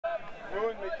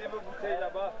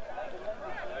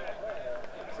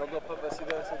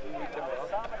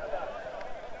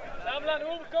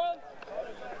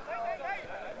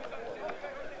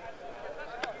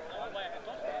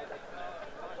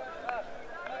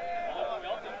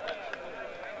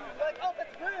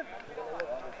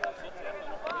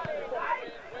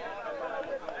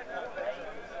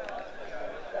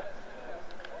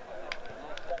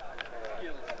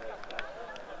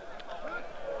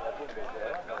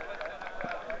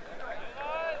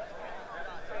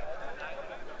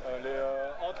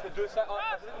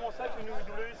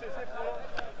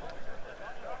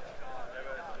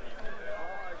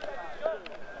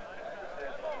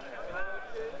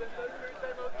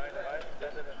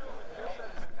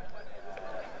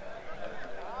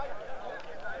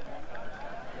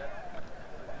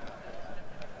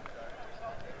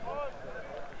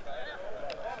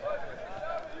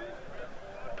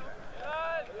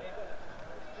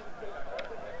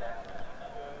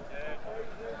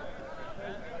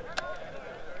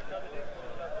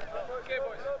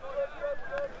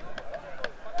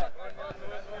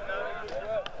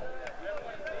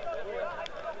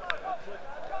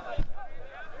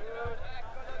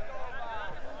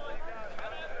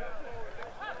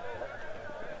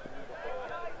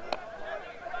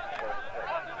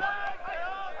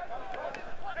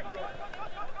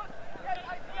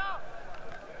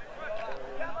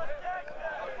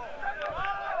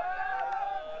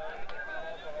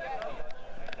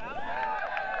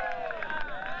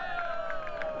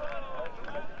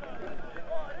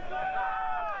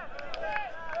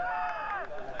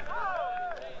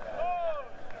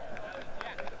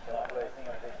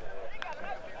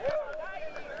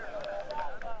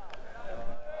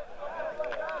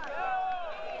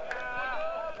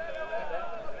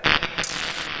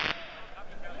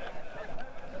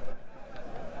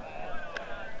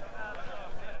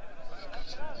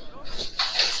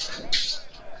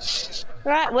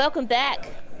Right, welcome back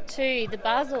to the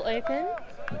Basel Open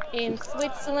in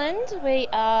Switzerland. We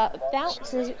are about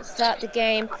to start the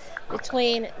game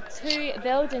between two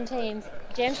Belgian teams,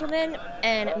 Gentlemen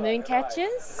and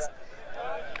Mooncatchers.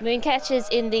 Mooncatchers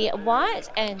in the white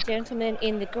and Gentlemen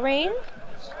in the green.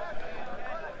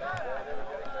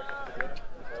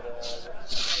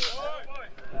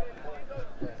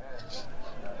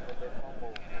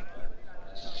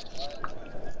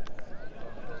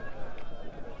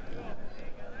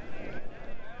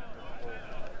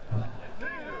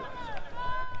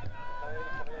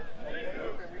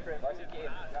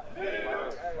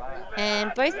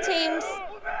 And both teams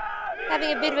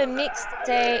having a bit of a mixed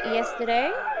day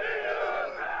yesterday.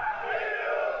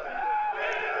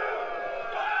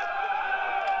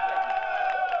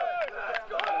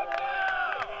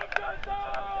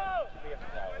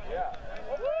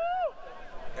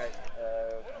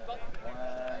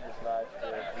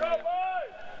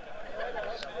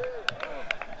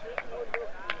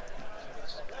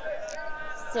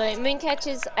 So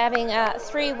Mooncatchers having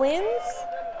 3 wins.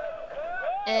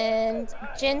 And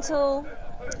Gentle,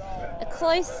 a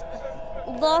close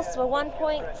loss for 1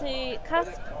 point to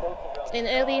Cusp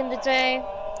early in the day.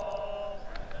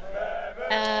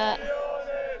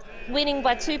 Winning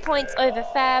by 2 points over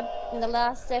Fab in the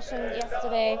last session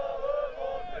yesterday.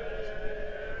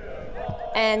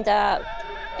 And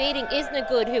beating Isna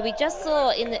Good, who we just saw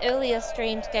in the earlier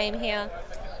streamed game here,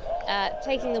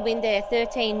 taking the win there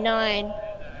 13-9.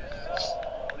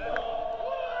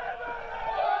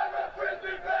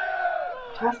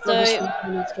 Obviously a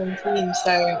really strong team,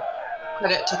 so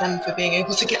credit to them for being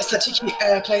able to get such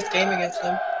a close game against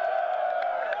them.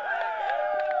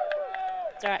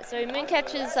 That's all right. So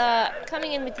Mooncatchers are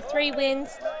coming in with the 3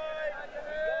 wins.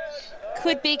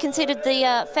 Could be considered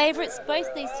the favourites.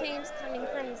 Both these teams coming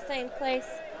from the same place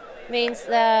means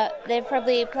that they've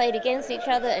probably played against each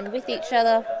other and with each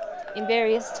other in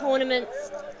various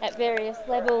tournaments at various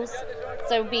levels.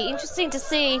 So it'll be interesting to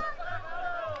see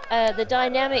the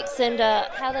dynamics and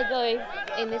how they go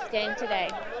in this game today.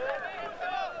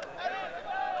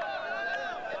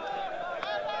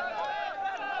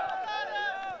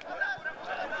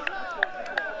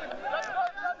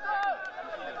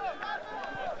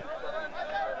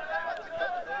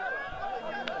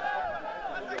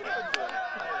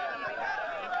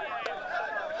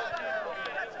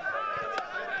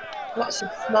 Lots of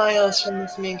smiles from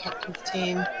this Mooncatchers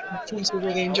team. They seem to be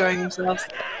really enjoying themselves.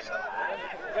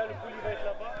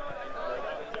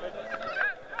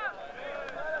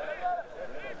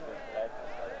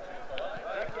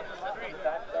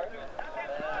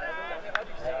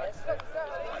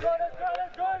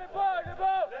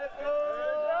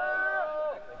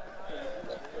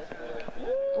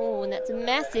 Oh, and that's a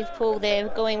massive pull there,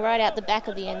 going right out the back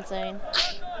of the end zone.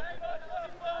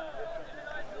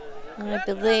 I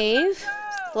believe it's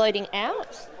floating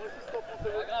out.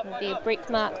 There'll be a brick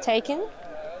mark taken.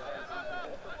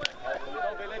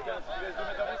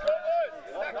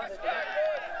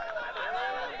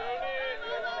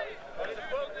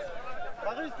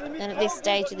 And at this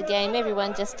stage of the game,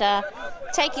 everyone just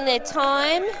taking their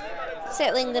time,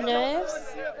 settling the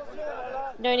nerves.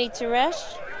 No need to rush.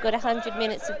 Got 100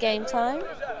 minutes of game time.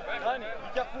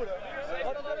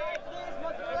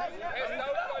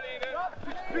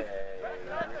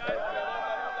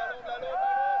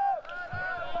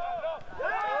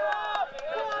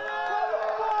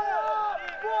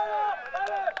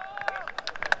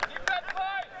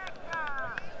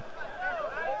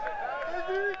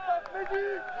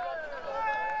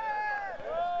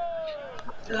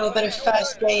 A little bit of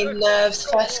first game nerves,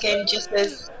 first game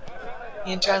jitters,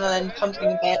 the adrenaline pumping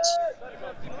a bit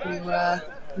to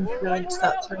influence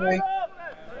that throw.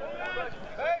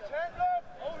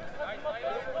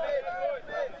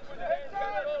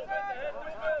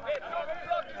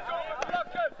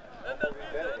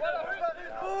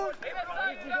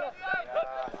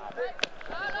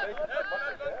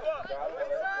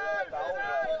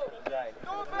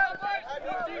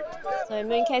 So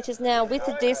Mooncatchers now with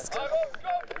the disc,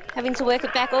 having to work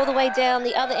it back all the way down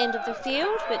the other end of the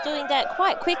field, but doing that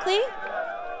quite quickly.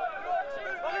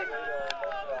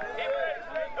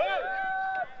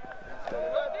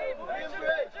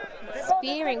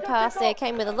 Spearing pass there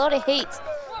came with a lot of heat.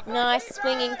 Nice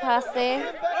swinging pass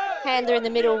there. Handler in the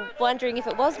middle, wondering if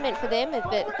it was meant for them,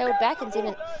 but held back and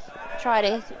didn't try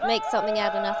to make something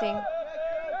out of nothing.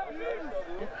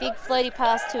 A big floaty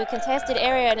pass to a contested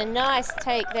area and a nice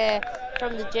take there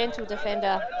from the gentle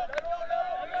defender.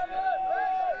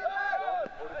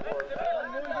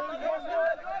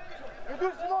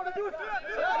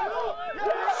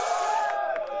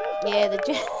 Yeah,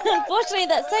 unfortunately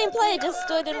that same player just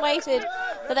stood and waited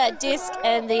for that disc,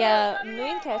 and the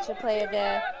Mooncatcher player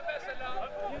there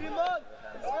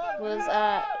was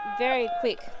very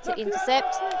quick to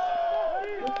intercept.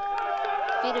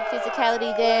 Bit of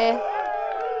physicality there.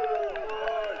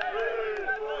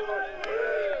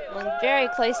 And very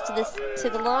close to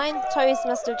the line. Toes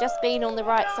must have just been on the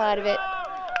right side of it.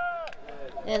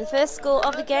 And the first score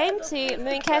of the game to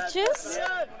Mooncatchers.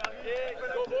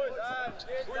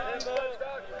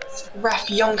 Raf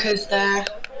Yonkers there.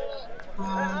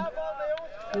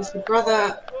 There's the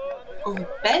brother of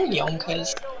Ben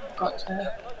Yonkers. Got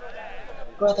a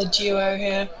brother duo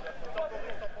here.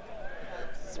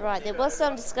 That's right. There was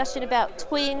some discussion about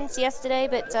twins yesterday,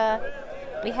 but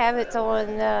we have it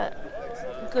on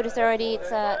good authority. It's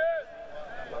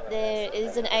there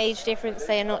is an age difference.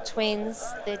 They are not twins.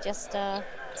 They're just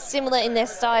similar in their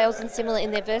styles and similar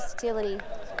in their versatility.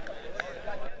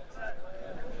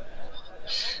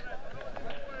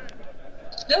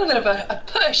 A little bit of a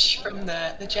push from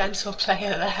the gentle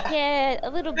player there. Yeah, a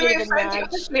little bit of a nudge.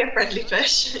 Hopefully a friendly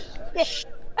push. Yeah.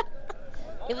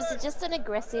 It was just an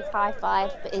aggressive high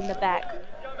five, but in the back.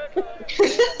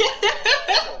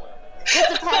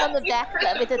 Just a pat on the back,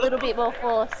 but with a little bit more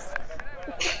force.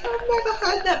 I've never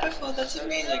heard that before. That's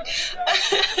amazing.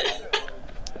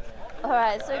 All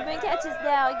right, so Mooncatchers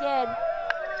now again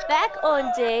back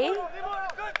on D.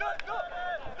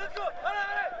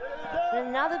 And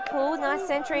another pull, nice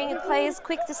centering, and players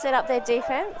quick to set up their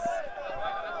defense.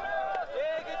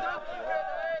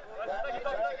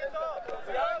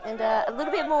 And a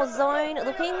little bit more zone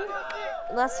looking.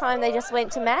 Last time they just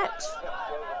went to match.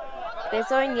 Their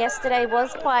zone yesterday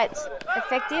was quite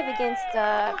effective against,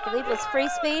 I believe it was Free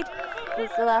Speed. It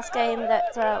was the last game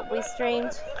that we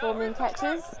streamed for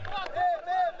Mooncatchers.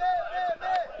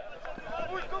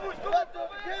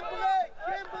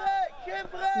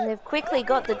 And they've quickly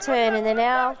got the turn, and they're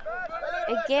now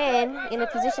again in a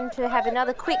position to have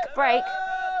another quick break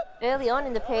early on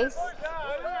in the piece.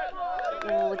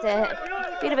 With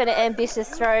a bit of an ambitious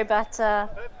throw, but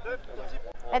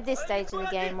at this stage of the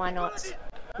game, why not?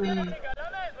 Very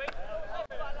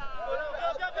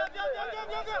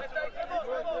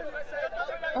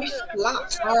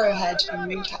flat arrowhead from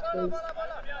Mooncatchers.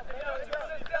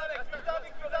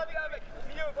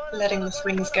 Letting the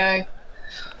swings go.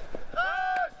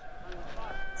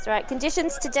 That's right.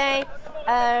 Conditions today,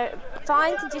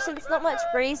 fine conditions, not much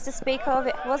breeze to speak of.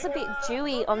 It was a bit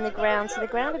dewy on the ground, so the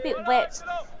ground a bit wet,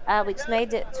 which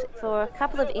made it for a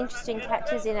couple of interesting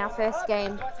catches in our first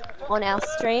game on our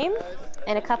stream,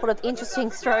 and a couple of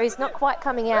interesting throws not quite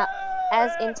coming out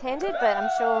as intended, but I'm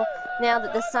sure now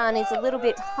that the sun is a little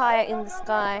bit higher in the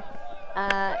sky,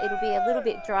 it'll be a little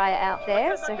bit drier out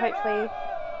there, so hopefully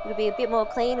it'll be a bit more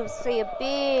clean. We'll see a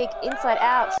big inside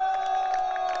out.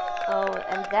 Oh,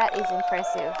 and that is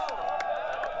impressive.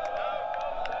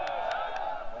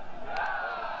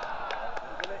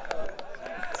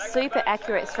 Super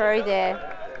accurate throw there.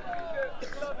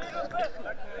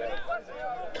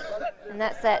 And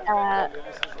that's that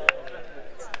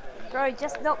throw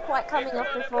just not quite coming off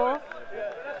the floor.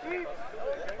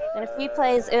 And a few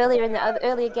players earlier in the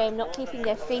earlier game not keeping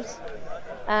their feet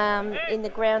in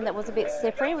the ground that was a bit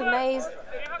slippery.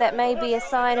 That may be a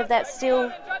sign of that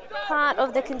still part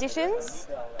of the conditions,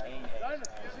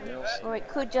 or it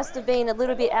could just have been a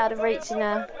little bit out of reach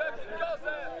and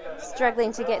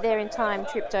struggling to get there in time,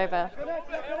 tripped over.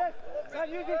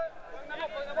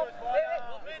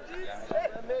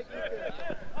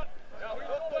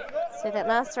 So that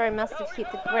last throw must have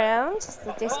hit the ground.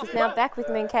 The disc is now back with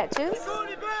Mooncatchers.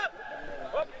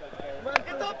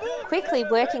 quickly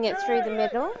working it through the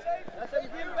middle.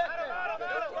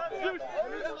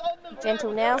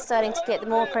 Gentle now starting to get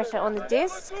more pressure on the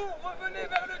disc.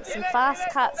 Some fast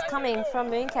cuts coming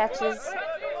from Mooncatchers.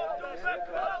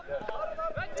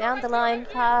 Down the line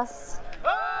pass.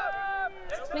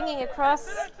 Swinging across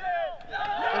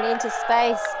and into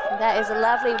space. That is a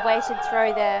lovely weighted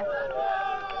throw there.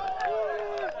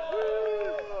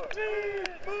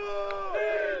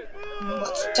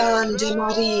 That's Dan de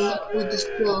Marie with the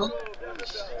score.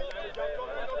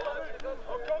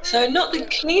 So not the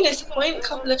cleanest point,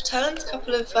 couple of turns,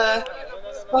 couple of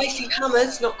spicy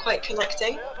hammers, not quite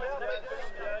connecting.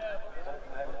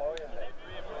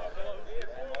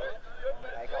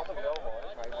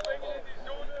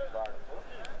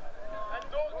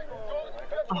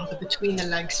 Oh, the between the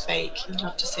legs fake, you'd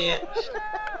love to see it.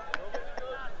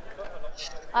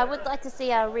 I would like to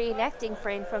see our reenacting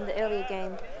friend from the earlier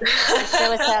game to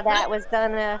show us how that was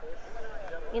done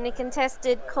in a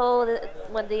contested call.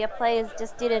 When the players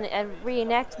just did a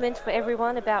reenactment for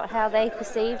everyone about how they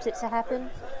perceived it to happen.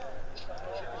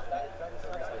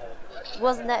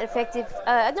 Wasn't that effective?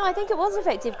 No, I think it was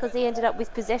effective because he ended up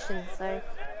with possession. So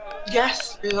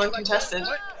yes, it was uncontested.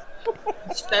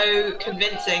 So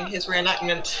convincing, his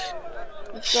reenactment.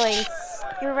 He's going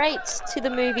straight to the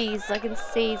movies. I can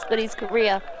see he's got his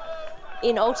career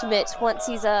in Ultimate. Once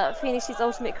he's finished his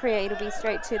Ultimate career, it'll be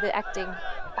straight to the acting.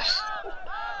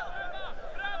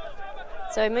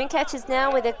 So Mooncatchers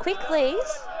now with a quick lead.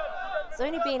 It's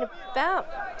only been about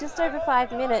just over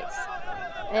 5 minutes.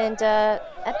 And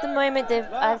at the moment,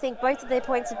 I think both of their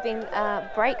points have been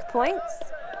break points.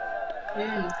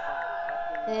 Mm.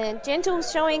 And Gentle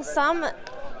showing some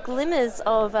glimmers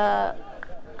of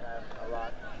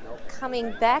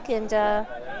coming back, and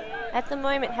at the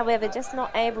moment, however, just not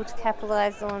able to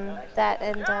capitalise on that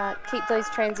and keep those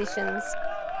transitions,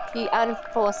 a few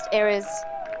unforced errors,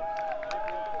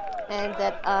 and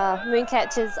that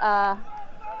Mooncatchers are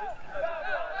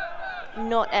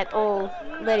not at all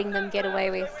letting them get away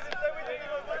with.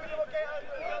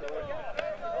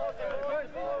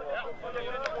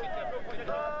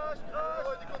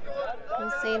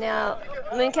 You see now,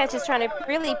 Mooncatchers trying to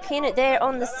really pin it there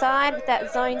on the side with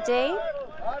that zone D.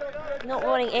 Not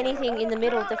wanting anything in the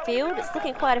middle of the field. It's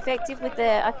looking quite effective with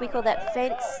the, we call that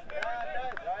fence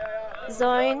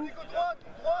zone.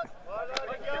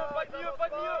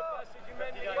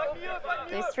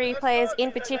 Those three players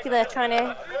in particular trying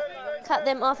to cut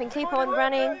them off and keep on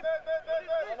running.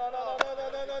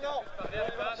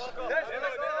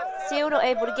 Still not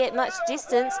able to get much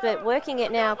distance, but working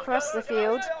it now across the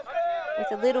field with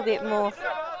a little bit more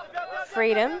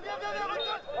freedom.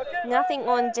 Nothing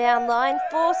on down line,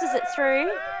 forces it through.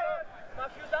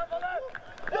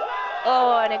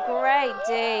 Oh, and a great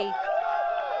D.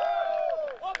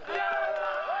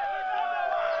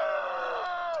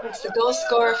 It's the goal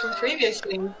scorer from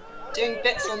previously, doing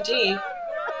bits on D.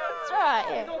 That's right,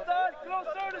 yeah.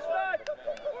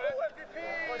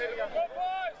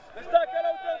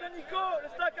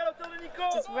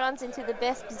 Just runs into the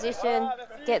best position,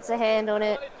 gets a hand on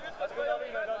it,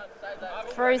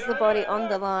 throws the body on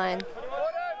the line.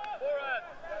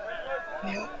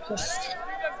 Yeah, just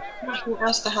knocking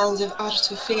out of the hands of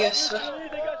Artur Fius.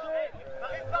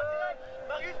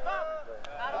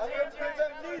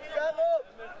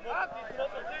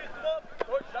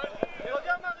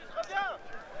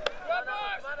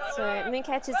 So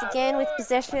Mooncatchers again with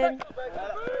possession,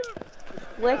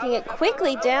 working it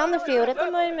quickly down the field. At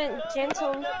the moment,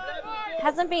 Gentle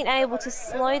hasn't been able to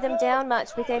slow them down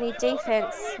much with any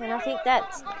defense, and I think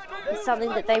that is something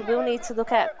that they will need to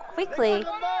look at quickly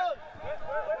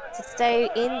to stay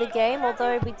in the game,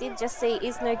 although we did just see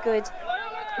Is No Good,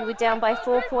 who were down by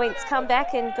 4 points, come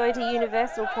back and go to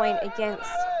universal point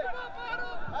against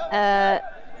their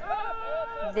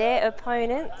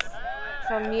opponents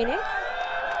from Munich.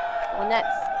 And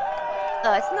that's,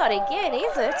 oh, it's not again,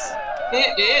 is it?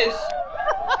 It is.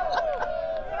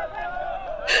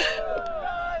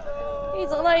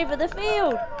 He's all over the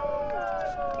field.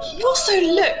 He also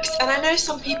looks, and I know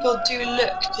some people do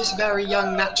look just very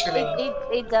young naturally.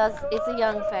 It does. It's a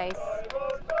young face.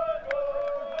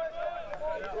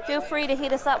 Feel free to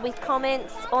hit us up with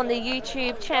comments on the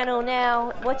YouTube channel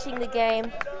now, watching the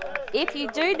game. If you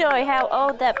do know how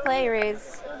old that player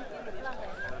is.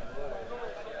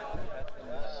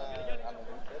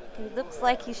 He looks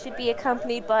like he should be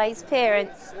accompanied by his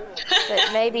parents,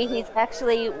 but maybe he's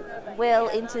actually well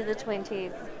into the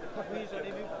 20s.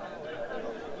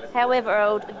 However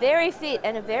old, very fit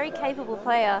and a very capable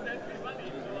player.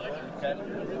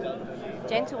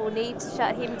 Gentle will need to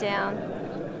shut him down.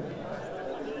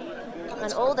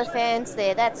 And all the fans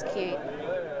there, that's cute.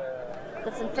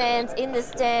 Got some fans in the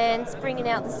stands, bringing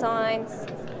out the signs.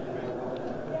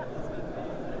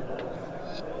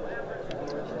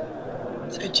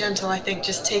 So Gentle, I think,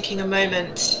 just taking a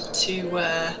moment to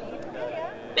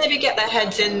maybe get their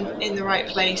heads in the right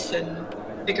place and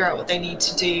figure out what they need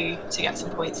to do to get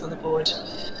some points on the board.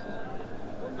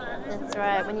 That's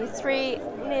right. When you're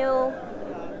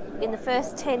 3-0 in the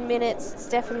first 10 minutes, it's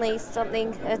definitely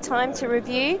a time to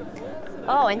review.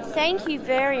 Oh, and thank you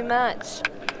very much.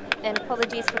 And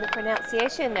apologies for the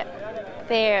pronunciation.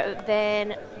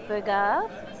 Van Berger.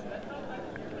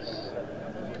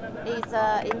 He's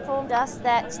informed us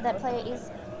that that player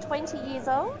is 20 years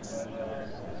old.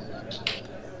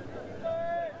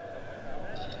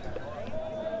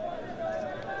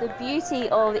 The beauty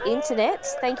of the internet.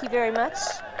 Thank you very much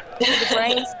to the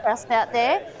brains trust out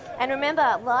there. And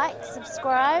remember, like,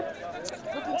 subscribe,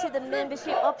 look into the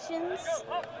membership options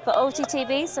for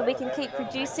ulti.TV so we can keep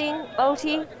producing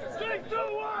ulti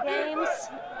games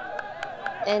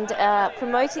and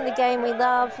promoting the game we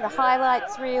love, the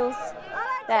highlights reels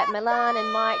that Milan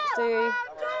and Mike do.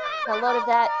 A lot of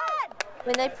that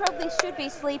when they probably should be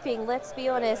sleeping, let's be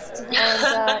honest,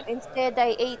 and instead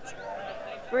they eat,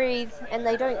 breathe, and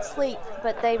they don't sleep,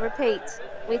 but they repeat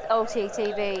with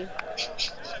ulti.TV.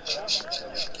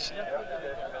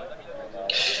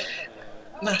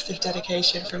 Massive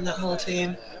dedication from that whole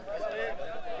team.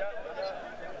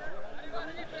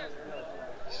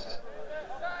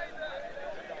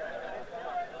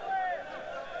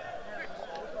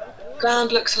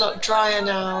 Ground looks a lot drier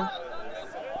now.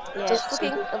 Yeah, it's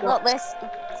looking a lot less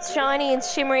shiny and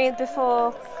shimmery than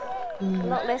before. A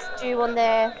lot less dew on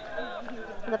there.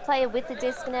 The player with the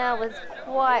disc now was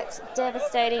quite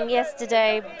devastating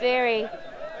yesterday. Very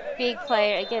big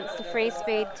player against the free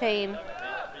speed team.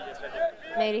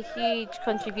 Made a huge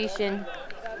contribution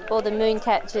for the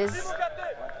Mooncatchers.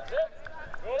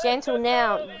 Gentle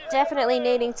now, definitely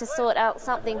needing to sort out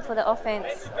something for the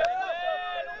offense.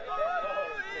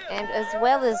 And as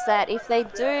well as that, if they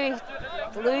do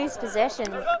lose possession,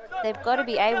 they've got to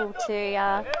be able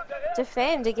to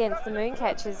defend against the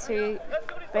Mooncatchers, who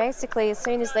basically, as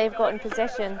soon as they've gotten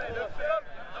possession,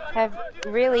 have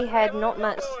really had not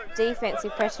much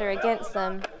defensive pressure against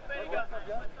them.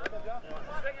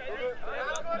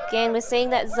 Again, we're seeing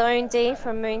that zone D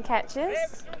from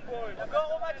Mooncatchers.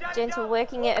 Gentle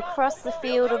working it across the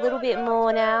field a little bit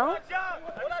more now.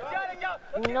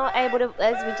 Not able to,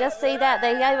 as we just see that,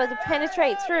 they're able to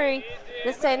penetrate through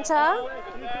the centre.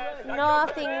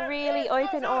 Nothing really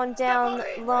open on down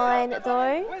line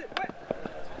though.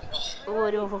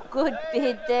 Oh, good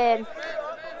bid then.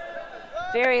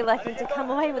 Very lucky to come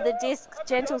away with the disc.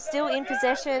 Gentle still in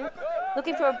possession.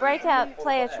 Looking for a breakout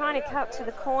player, trying to cut to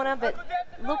the corner, but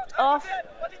looked off.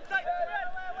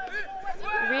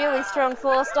 Really strong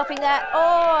force, stopping that.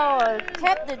 Oh,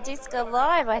 kept the disc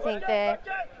alive, I think, there.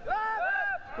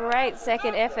 Great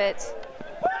second effort.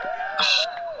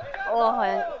 Oh,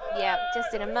 yeah,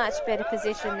 just in a much better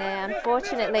position there.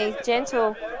 Unfortunately,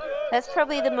 Gentle, that's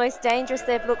probably the most dangerous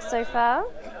they've looked so far.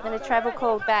 And a travel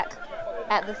called back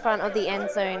at the front of the end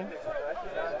zone.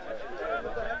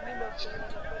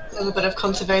 A little bit of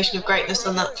conservation of greatness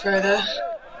on that throw there.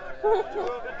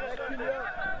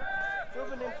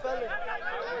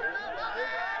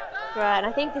 Right,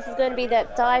 I think this is going to be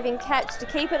that diving catch to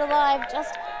keep it alive,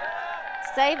 just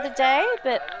save the day,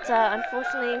 but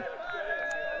unfortunately,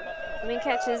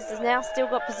 Mooncatchers has now still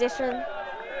got possession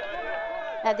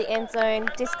at the end zone.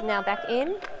 Disc now back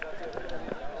in.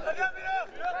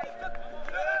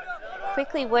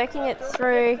 Quickly working it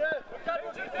through.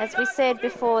 As we said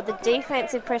before, the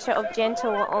defensive pressure of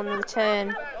Gentle on the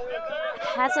return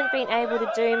hasn't been able to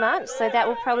do much, so that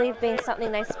will probably have been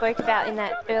something they spoke about in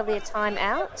that earlier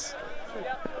timeout.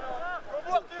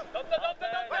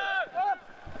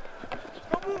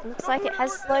 Looks like it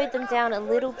has slowed them down a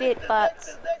little bit,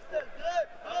 but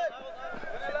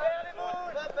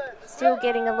still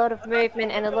getting a lot of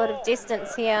movement and a lot of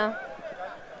distance here.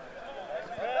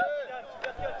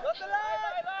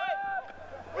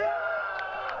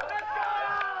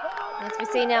 As we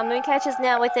see now, Mooncatchers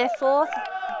now with their fourth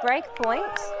break point.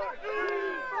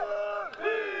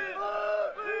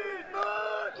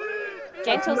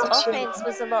 Gentle's offense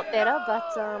was a lot better,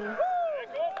 but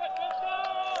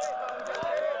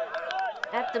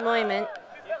at the moment,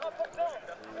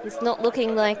 it's not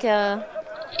looking like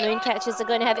Mooncatchers are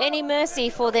going to have any mercy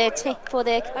for their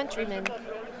countrymen.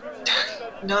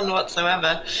 None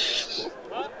whatsoever.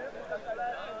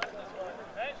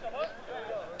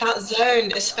 That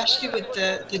zone, especially with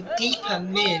the deeper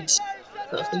mid,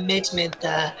 sort of the mid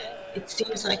there, it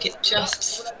seems like it just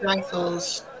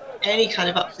stifles any kind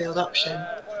of upfield option.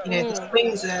 You know,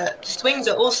 the swings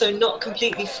are also not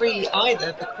completely free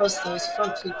either, because those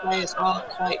front three players are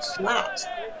quite flat.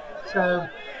 So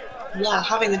yeah,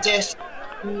 having the disc,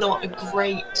 not a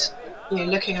great, you know,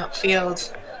 looking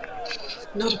upfield,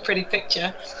 not a pretty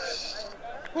picture.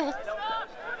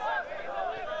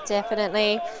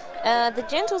 Definitely. The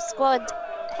Gentle squad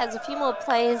has a few more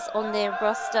players on their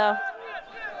roster.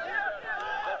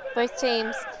 Both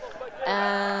teams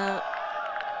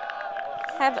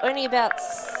have only about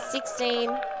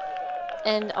 16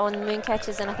 and on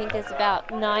Mooncatchers, and I think there's about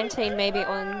 19 maybe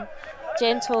on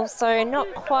Gentle, so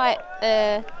not quite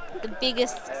the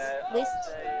biggest list,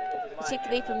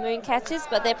 particularly for Mooncatchers,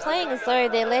 but they're playing as though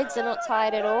their legs are not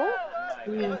tired at all.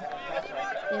 And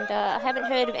I haven't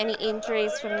heard of any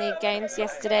injuries from the games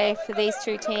yesterday for these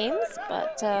two teams,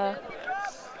 but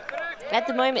at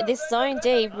the moment this Zone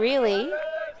D really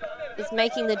is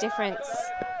making the difference.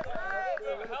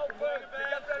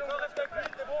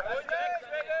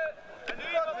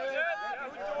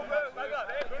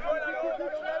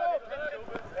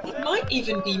 It might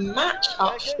even be match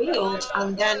upfield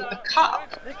and then a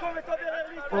cup,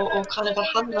 or kind of a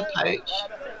handler poach.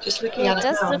 Just looking at it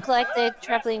does now. look like they're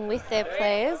travelling with their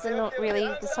players and not really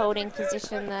just holding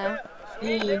position there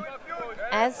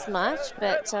as much,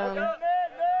 but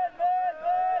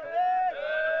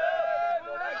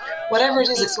whatever it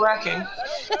is, it's working.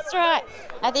 That's right.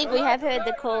 I think we have heard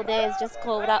the call there is just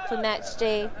called up for match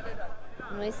D.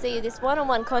 And we see this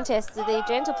one-on-one contest. The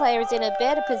Gentle player is in a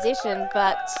better position,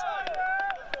 but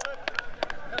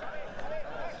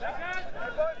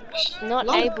not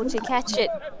able to catch it.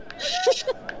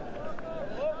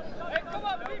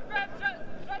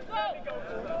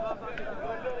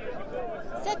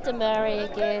 Is that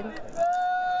Damari again?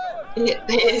 It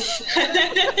is.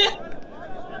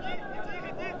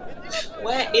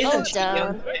 Where isn't he?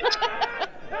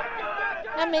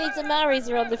 How many Damaris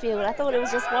are on the field? I thought it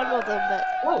was just one of them, but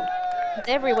it's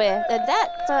everywhere. And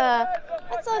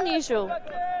that's unusual.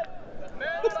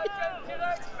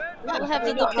 We'll have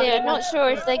to look there. I'm not sure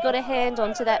if they got a hand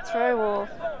onto that throw or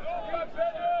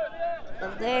a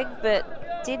leg,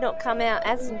 but did not come out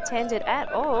as intended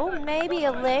at all. Maybe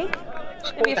a leg.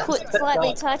 Maybe a foot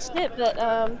slightly touched it, but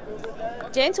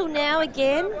Gentle now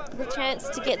again, the chance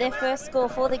to get their first score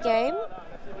for the game.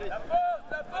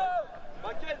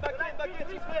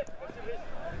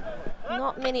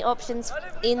 Not many options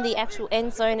in the actual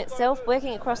end zone itself,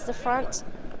 working across the front,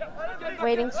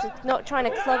 waiting for, not trying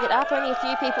to clog it up, only a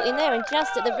few people in there, and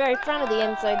just at the very front of the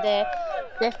end zone there,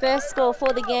 their first score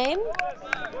for the game.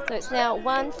 So it's now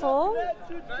 1-4.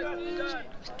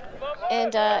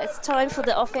 And it's time for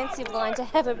the offensive line to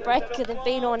have a break. They've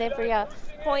been on every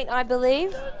point, I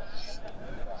believe.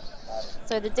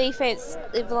 So the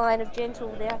defensive line of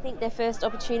Gentle, I think their first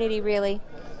opportunity really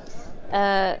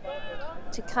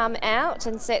to come out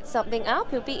and set something up.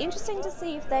 It'll be interesting to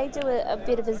see if they do a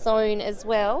bit of a zone as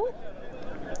well.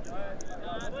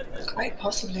 Quite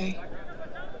possibly.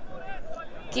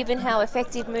 Given how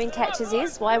effective Mooncatchers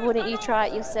is, why wouldn't you try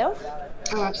it yourself?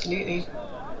 Oh, absolutely.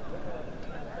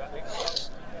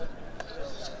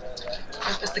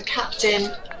 As the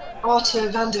captain, Arthur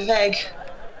van der Weg,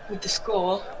 with the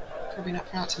score. Probably not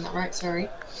pronouncing that right, sorry.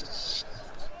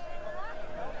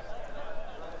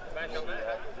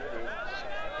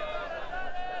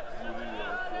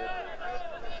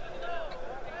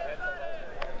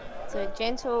 So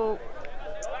Gentle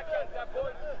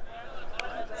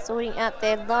sorting out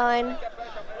their line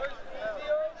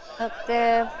up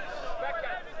there.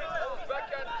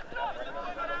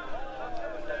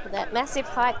 That massive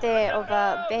height there of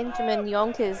Benjamin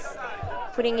Yonkers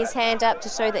putting his hand up to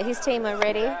show that his team are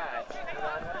ready.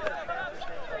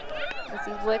 As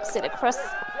he works it across.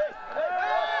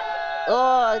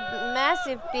 Oh,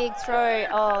 massive big throw.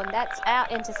 Oh, and that's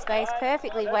out into space,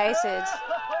 perfectly weighted.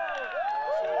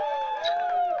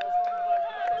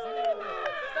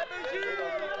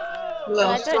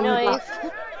 I don't know if...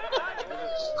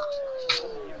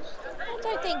 I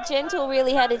don't think Gentle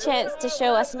really had a chance to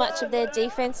show us much of their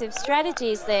defensive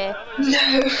strategies there.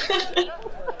 No.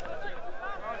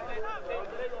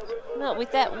 Not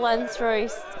with that one throw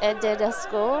and a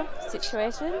score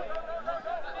situation.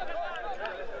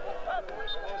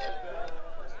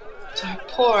 So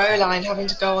poor O-line having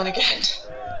to go on again.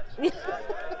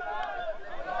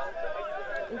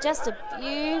 Just a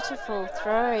beautiful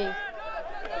throw.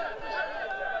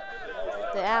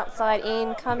 The outside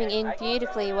in, coming in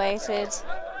beautifully weighted.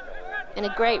 And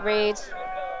a great read.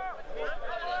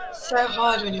 So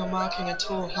hard when you're marking a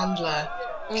tall handler.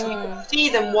 You can see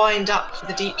them wind up for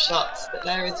the deep shots, but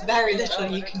there is very little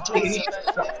you can do.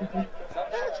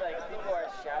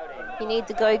 You need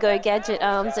the go-go gadget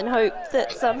arms and hope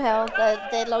that somehow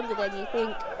they're longer than you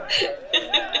think.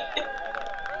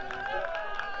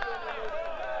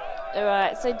 All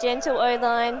right, so gentle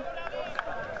O-line.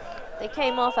 They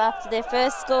came off after their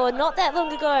first score not that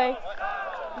long ago.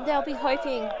 They'll be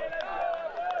hoping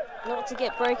not to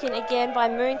get broken again by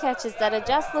Mooncatchers that are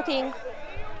just looking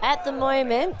at the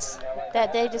moment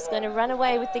that they're just going to run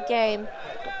away with the game.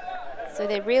 So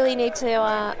they really need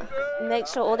to make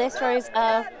sure all their throws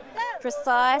are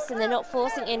precise and they're not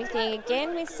forcing anything.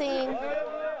 Again, we're seeing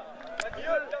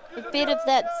a bit of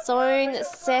that zone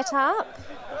set up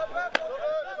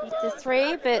with the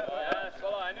three, but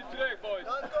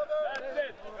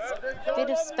a bit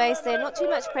of space there. Not too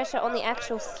much pressure on the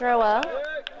actual thrower.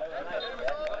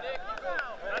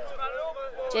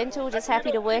 Gentle, just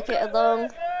happy to work it along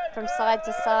from side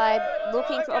to side,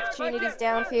 looking for opportunities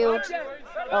downfield,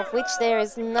 of which there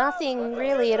is nothing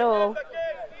really at all.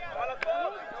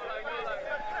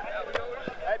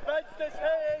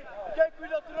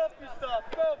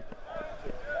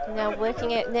 Now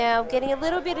working it now, getting a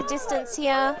little bit of distance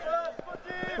here.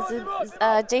 As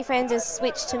the defenders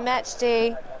switch to match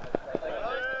D.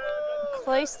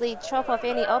 Closely chop off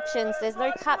any options. There's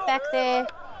no cut back there.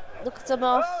 Looks them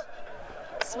off.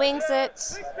 Swings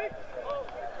it.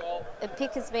 A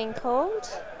pick has been called.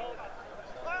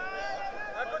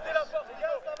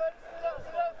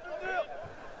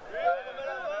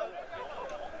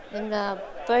 And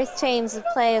both teams of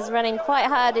players running quite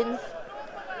hard in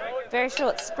very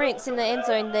short sprints in the end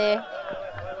zone there.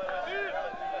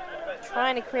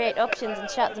 Trying to create options and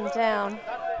shut them down,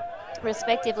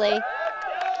 respectively.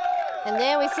 And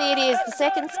there we see it is, the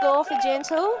second score for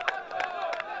Gentle.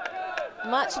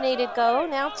 Much needed goal,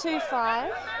 now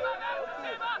 2-5.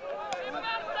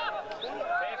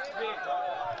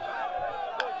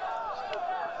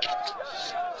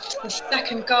 The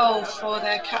second goal for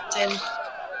their captain.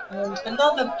 And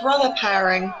another brother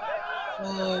pairing.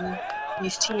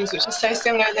 These teams, which are so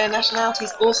similar in their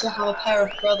nationalities, also have a pair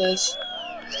of brothers.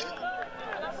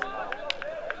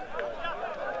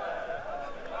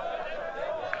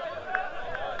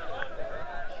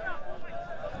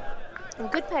 And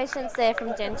good patience there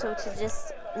from Gentle to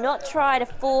just not try to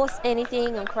force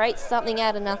anything and create something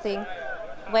out of nothing.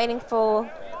 Waiting for,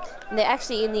 and they're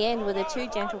actually in the end were the two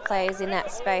Gentle players in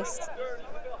that space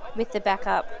with the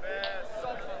backup.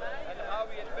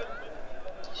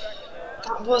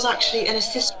 That was actually an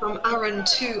assist from Aaron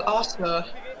to Arthur.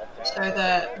 So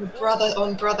the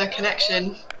brother-on-brother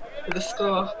connection for the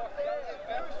score.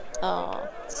 Oh,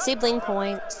 sibling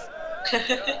point.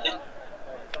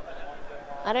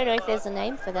 I don't know if there's a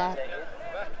name for that.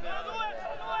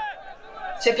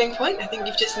 Sibling point? I think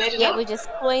you've just made it up. Yeah, we just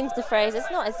coined the phrase. It's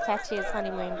not as catchy as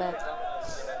honeymoon, but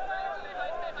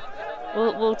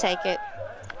we'll take it.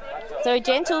 So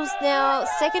Gentle's now,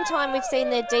 second time we've seen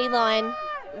their D-line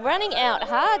running out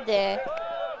hard there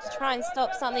to try and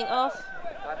stop something off.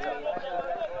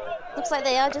 Looks like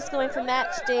they are just going for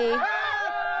match D,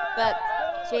 but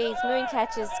geez,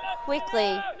 Mooncatchers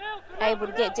quickly able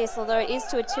to get this, although it is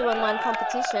to a 2-on-1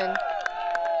 competition.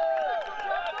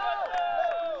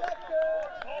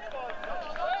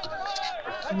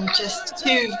 And just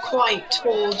two quite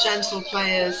tall, gentle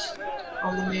players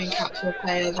on the Mooncatcher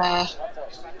player there.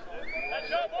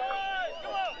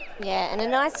 Yeah, and a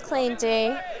nice clean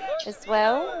D as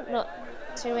well. Not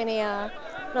too many,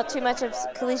 not too much of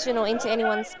collision or into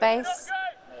anyone's space.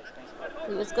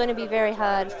 It was going to be very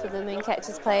hard for the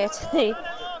Mooncatchers player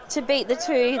to beat the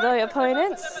two though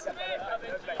opponents.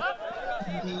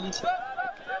 Indeed.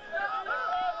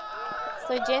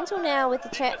 So Gentle now with the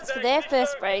chance for their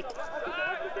first break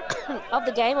of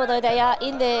the game, although they are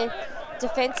in their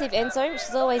defensive end zone, which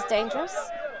is always dangerous.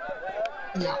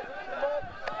 Yeah.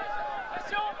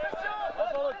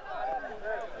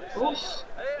 Oof.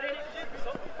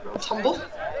 Little tumble.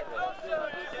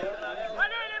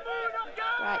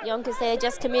 Right, Yonkers there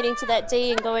just committing to that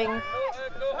D and going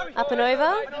up and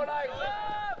over.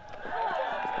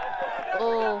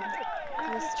 Oh,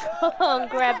 a strong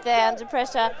grab there under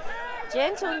pressure.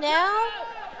 Gentle now,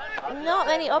 not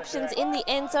many options in the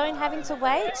end zone, having to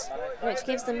wait, which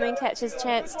gives the Mooncatchers a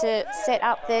chance to set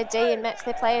up their D and match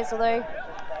their players, although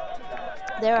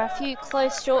there are a few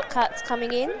close shortcuts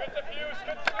coming in.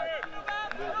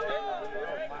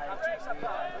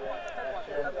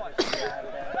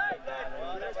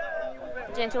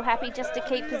 Gentle happy just to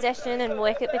keep possession and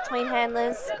work it between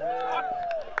handlers.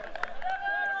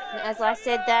 And as I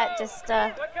said, that just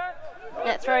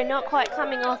that throw not quite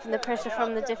coming off, and the pressure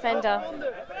from the defender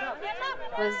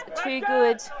was too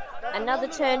good. Another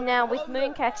turn now with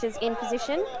Mooncatchers in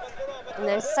position. And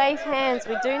those safe hands,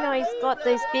 we do know he's got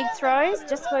those big throws,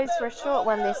 just goes for a short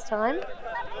one this time.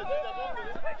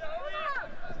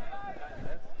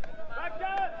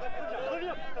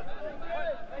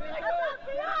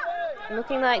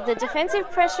 Looking like the defensive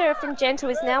pressure from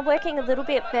Gentle is now working a little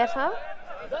bit better.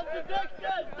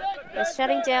 They're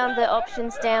shutting down the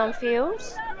options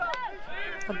downfield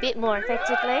a bit more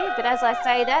effectively, but as I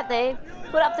say that, they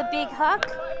put up the big huck.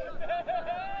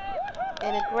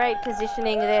 And a great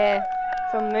positioning there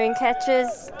from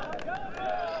Mooncatchers.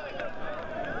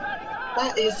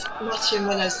 That is Matthew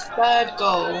Miller's third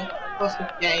goal of the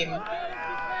game.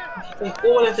 I think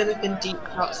all of them have been deep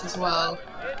shots as well.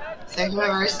 So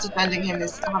whoever is defending him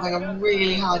is having a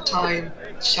really hard time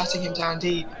shutting him down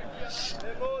deep.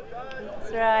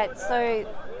 That's right. So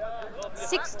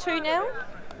 6-2 now.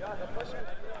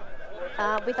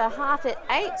 With a half at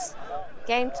 8.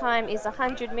 Game time is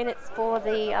 100 minutes for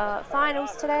the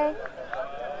finals today.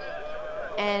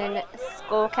 And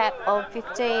score cap of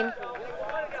 15.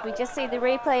 We just see the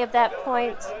replay of that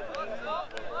point.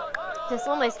 Just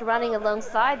almost running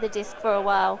alongside the disc for a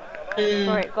while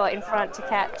before it got in front to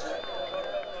catch.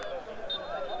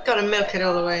 Gotta milk it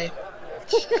all the way.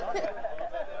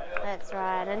 That's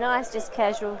right. A nice, just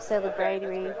casual,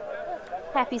 celebratory,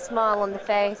 happy smile on the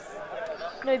face.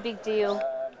 No big deal.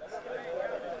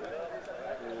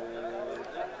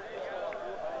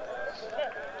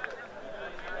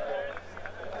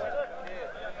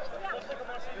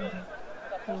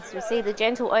 And so we see the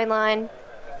Gentle O-line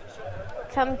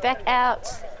come back out.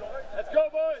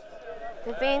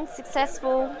 They've been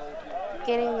successful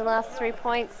getting the last 3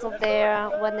 points of their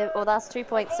or last 2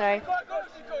 points, sorry.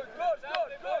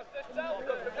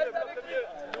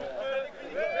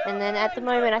 And then at the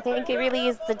moment, I think it really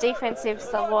is the defensive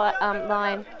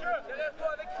line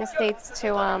just needs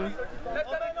to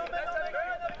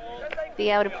be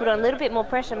able to put on a little bit more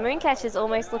pressure. Mooncatchers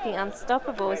almost looking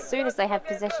unstoppable as soon as they have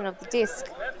possession of the disc.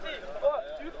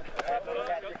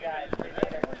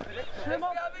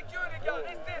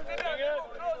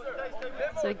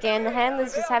 So again, the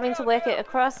handler's just having to work it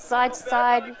across side to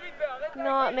side.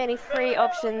 Not many free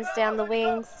options down the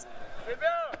wings.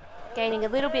 Gaining a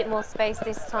little bit more space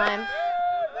this time.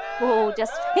 Oh,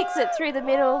 just fix it through the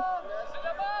middle.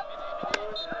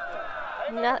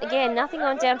 Again, nothing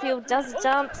on downfield. Does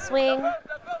jump, swing. A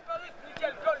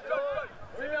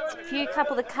few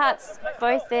couple of cuts,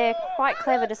 both there. Quite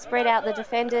clever to spread out the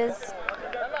defenders.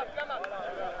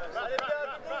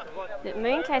 But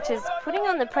Mooncatchers putting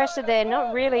on the pressure there,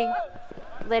 not really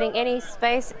letting any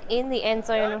space in the end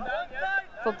zone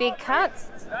for big cuts.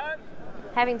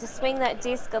 Having to swing that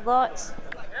disc a lot.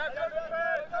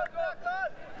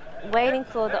 Waiting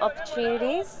for the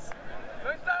opportunities.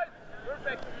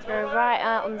 Throw right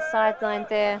out on the sideline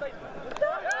there.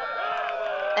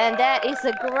 And that is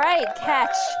a great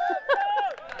catch.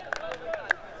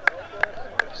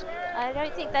 I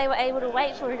don't think they were able to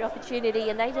wait for an opportunity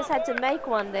and they just had to make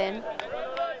one then.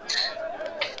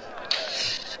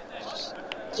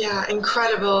 Yeah,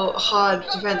 incredible hard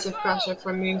defensive pressure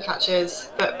from Mooncatchers,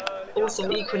 but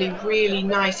also equally really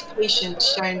nice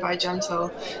patience shown by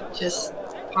Gentle, just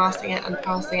passing it and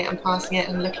passing it and passing it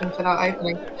and looking for that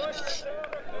opening.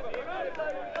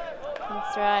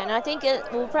 That's right, and I think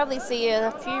we'll probably see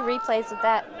a few replays of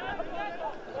that.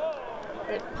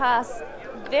 The pass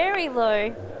very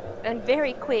low and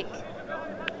very quick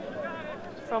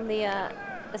from the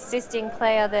assisting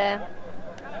player there.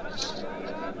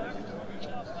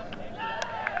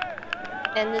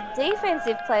 And the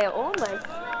defensive player almost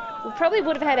probably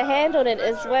would have had a hand on it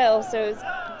as well, so it was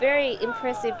very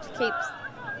impressive to keep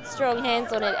strong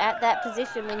hands on it at that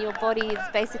position when your body is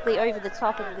basically over the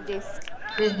top of the disc.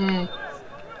 You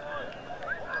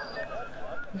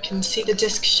can see the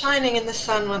disc shining in the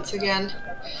sun once again.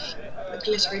 A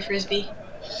glittery frisbee.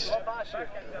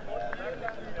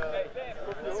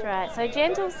 That's right. So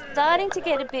Gentle's starting to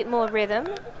get a bit more rhythm.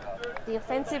 The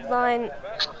offensive line,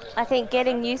 I think,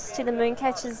 getting used to the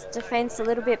Mooncatchers' defence a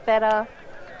little bit better.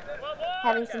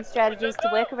 Having some strategies to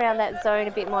work around that zone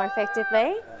a bit more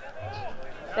effectively.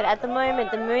 But at the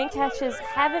moment, the Mooncatchers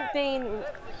haven't been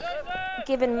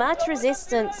given much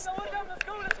resistance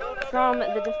from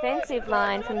the defensive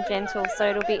line from Gentle, so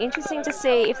it'll be interesting to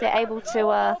see if they're able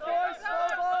to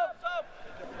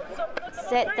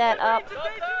set that up.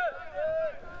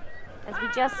 As we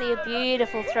just see a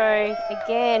beautiful throw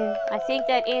again. I think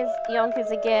that is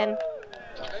Yonkers again.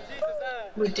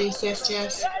 With the assist,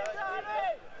 yes.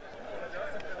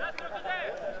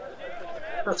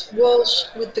 That's Walsh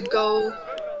with the goal.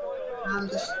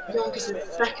 And Yonkers'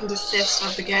 second assist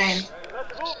of the game.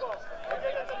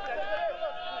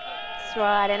 That's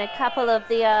right, and a couple of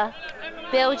the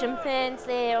Belgium fans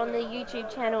there on the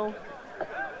YouTube channel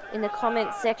in the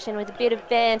comments section with a bit of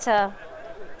banter,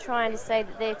 trying to say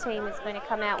that their team is going to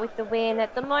come out with the win.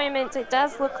 At the moment, it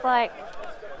does look like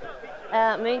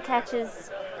Mooncatchers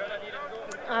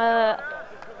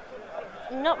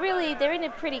not really, they're in a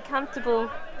pretty comfortable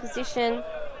position.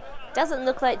 Doesn't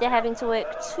look like they're having to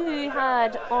work too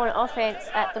hard on offense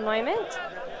at the moment.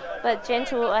 But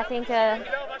Gentle, I think, are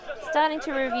starting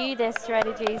to review their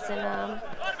strategies, and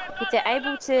if they're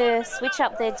able to switch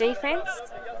up their defense,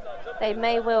 they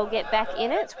may well get back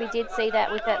in it. We did see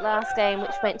that with that last game,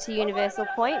 which went to universal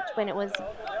point when it was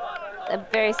a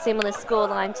very similar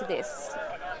scoreline to this.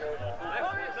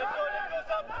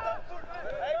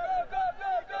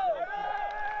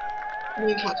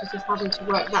 Mooncatchers just having to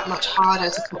work that much harder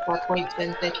to cut their points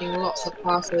in, taking lots of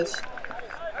passes.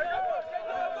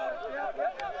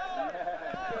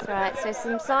 That's right, so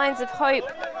some signs of hope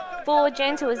for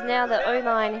Gentle as now the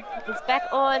O-line is back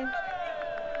on.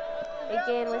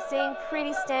 Again, we're seeing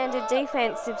pretty standard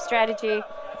defensive strategy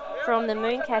from the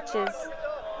Mooncatchers.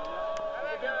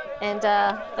 And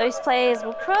those players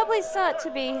will probably start to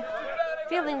be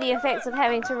feeling the effects of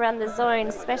having to run the zone,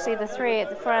 especially the three at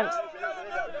the front,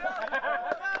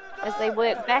 as they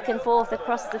work back and forth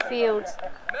across the field.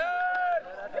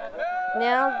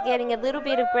 Now getting a little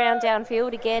bit of ground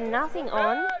downfield. Again, nothing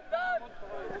on.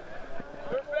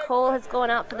 Call has gone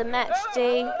up for the match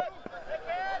D.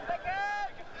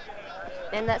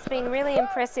 And that's been really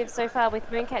impressive so far with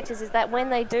Mooncatchers, is that when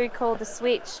they do call the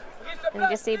switch, and you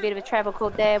just see a bit of a travel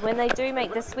called there, when they do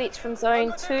make the switch from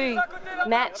zone to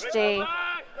match D,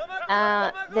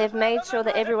 they've made sure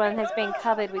that everyone has been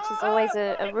covered, which is always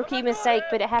a rookie mistake,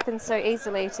 but it happens so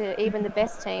easily to even the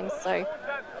best teams. So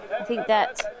I think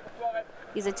that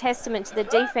is a testament to the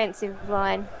defensive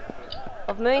line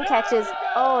of Mooncatchers.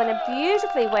 Oh, and a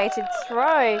beautifully weighted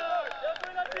throw.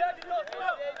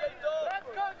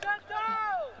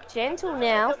 Gentle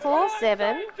now,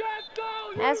 4-7.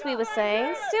 As we were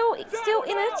saying, still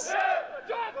in it.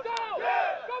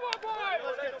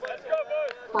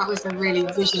 That was a really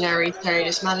visionary throw,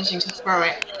 just managing to throw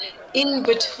it in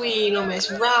between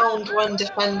almost round one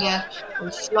defender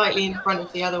and slightly in front of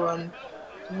the other one.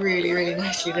 Really, really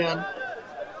nicely done.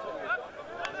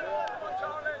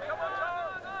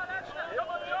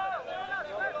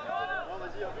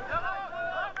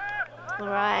 All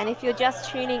right, and if you're just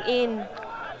tuning in,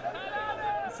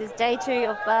 this is day 2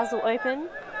 of Basel Open,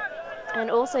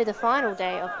 and also the final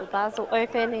day of the Basel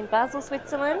Open in Basel,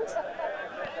 Switzerland.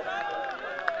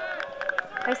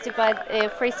 Hosted by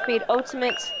Free Speed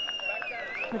Ultimate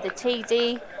with the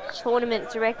TD tournament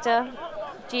director,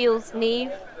 Gilles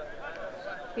Neve,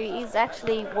 who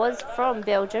was from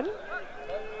Belgium.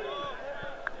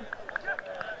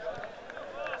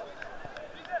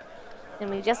 And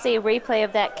we just see a replay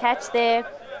of that catch there.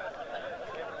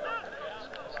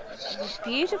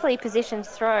 Beautifully positioned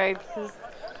throw, because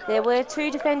there were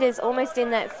 2 defenders almost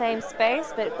in that same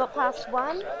space, but it got past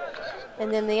one,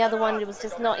 and then the other one was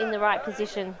just not in the right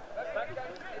position.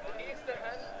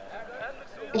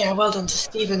 Yeah, well done to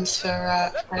Stevens for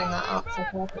setting that up so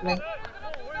perfectly.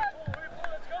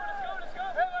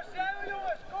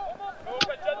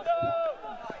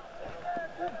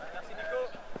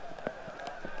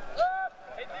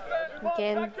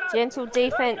 Again, Gentle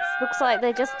defense. Looks like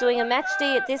they're just doing a match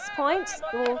D at this point.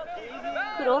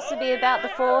 Could also be about the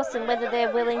force and whether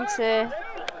they're willing to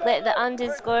let the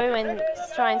unders go and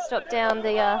just try and stop down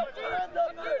the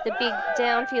big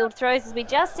downfield throws. As we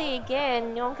just see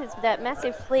again, Yonkers with that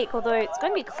massive flick, although it's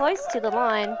going to be close to the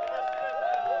line.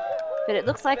 But it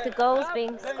looks like the goal's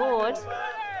being scored.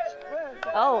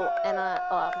 Oh, and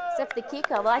except the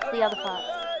kick, I like the other parts.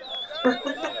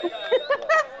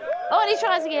 Oh, and he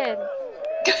tries again.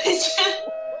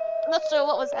 I'm not sure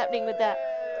what was happening with that.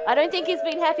 I don't think he's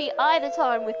been happy either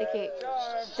time with the kick.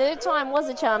 Third time was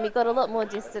a charm. He got a lot more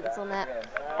distance on that.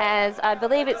 As I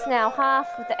believe it's now half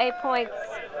with the 8 points,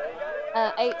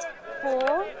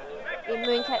 8-4 in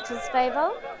Mooncatchers'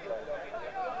 favour.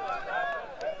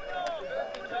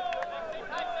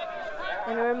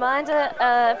 And a reminder,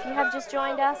 if you have just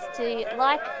joined us, to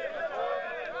like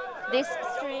this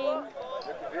stream,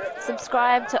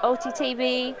 subscribe to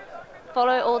ulti.TV,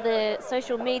 follow all the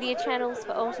social media channels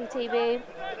for ulti.TV,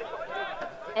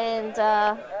 and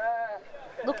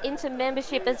look into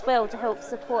membership as well to help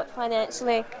support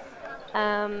financially,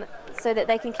 so that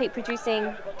they can keep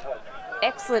producing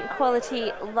excellent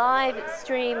quality live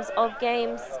streams of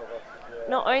games,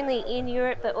 not only in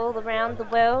Europe but all around the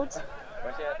world,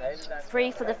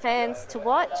 free for the fans to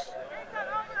watch,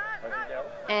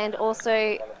 and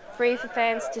also free for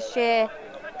fans to share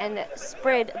and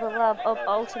spread the love of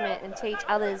Ultimate and teach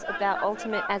others about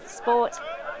Ultimate as a sport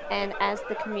and as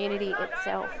the community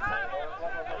itself.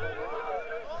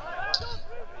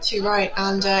 Too right.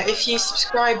 And if you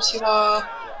subscribe to our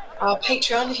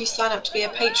Patreon, if you sign up to be a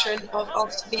patron of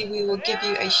ulti.TV, we will give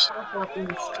you a shout out in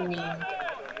the stream.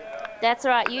 That's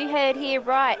right, you heard here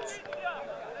right.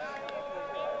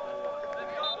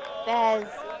 Baz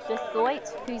Bethoit,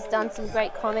 who's done some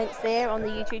great comments there on the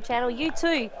YouTube channel. You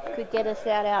too could get a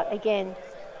shout out again.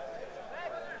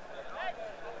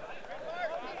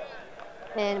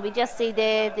 And we just see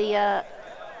there the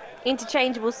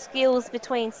interchangeable skills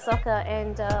between soccer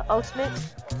and Ultimate.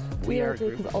 We are a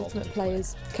group of Ultimate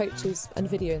players, coaches and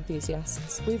video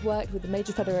enthusiasts. We've worked with the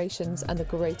major federations and the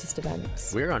greatest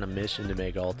events. We're on a mission to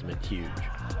make Ultimate huge.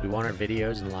 We want our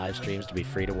videos and live streams to be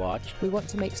free to watch. We want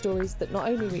to make stories that not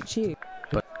only reach you,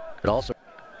 but also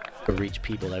reach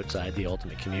people outside the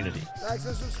Ultimate community. Like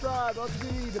and subscribe,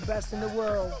 ulti.TV, the best in the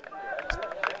world.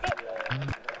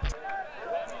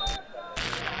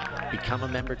 Become a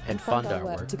member and fund our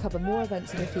work to cover more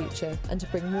events in the future and to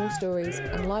bring more stories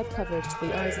and live coverage to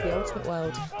the eyes of the Ultimate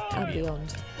world and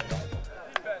beyond.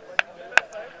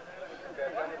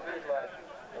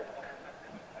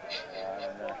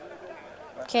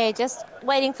 Okay, just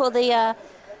waiting for the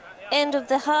end of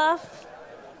the half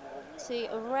to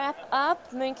wrap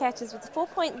up. Mooncatchers with a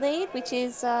 4-point lead, which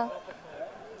is,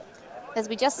 as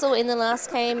we just saw in the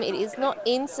last game, it is not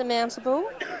insurmountable.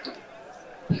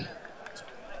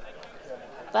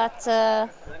 But the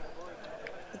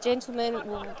gentlemen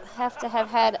will have to have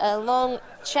had a long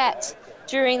chat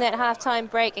during that halftime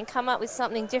break and come up with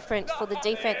something different for the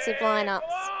defensive lineups.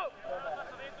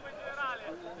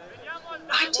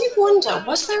 I do wonder,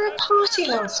 was there a party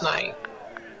last night?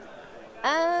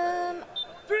 I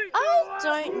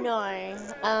don't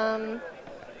know.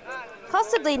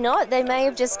 Possibly not. They may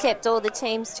have just kept all the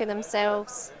teams to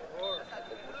themselves.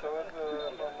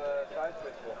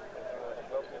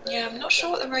 Yeah, I'm not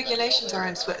sure what the regulations are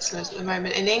in Switzerland at the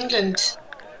moment. In England,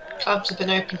 clubs have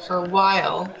been open for a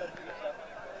while,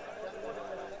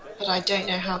 but I don't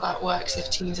know how that works if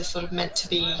teams are sort of meant to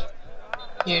be,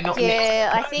 you know, not.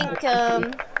 Yeah, I think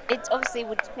it obviously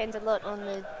would depend a lot on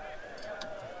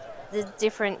the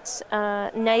different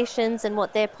nations and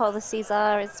what their policies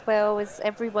are, as well as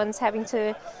everyone's having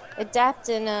to adapt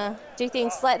and do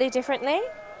things slightly differently.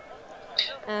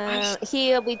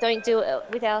 Here we don't do it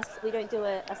we don't do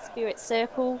a spirit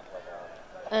circle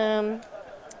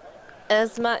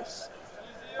as much,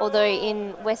 although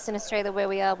in Western Australia where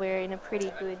we are, we're in a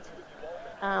pretty good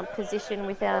position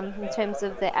with in terms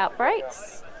of the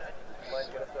outbreaks,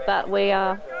 but we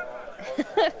are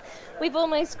we've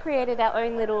almost created our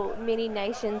own little mini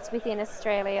nations within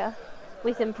Australia,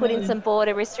 with them putting some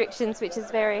border restrictions, which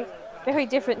is very, very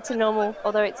different to normal,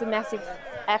 although it's a massive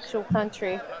actual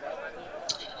country.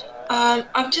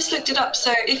 I've just looked it up.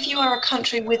 So if you are a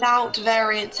country without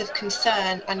variants of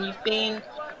concern and you've been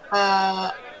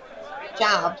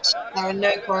jabbed, there are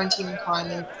no quarantine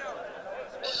requirements.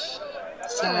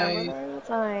 So, and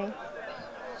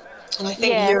I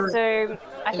think so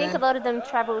I think a lot of them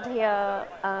travelled here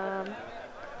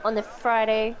on the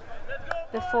Friday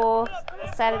before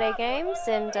the Saturday games,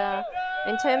 and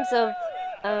in terms of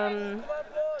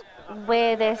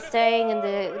where they're staying and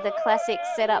the classic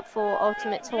setup for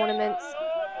Ultimate tournaments,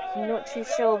 I'm not too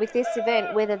sure with this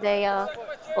event whether they are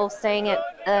all staying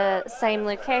at same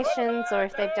locations or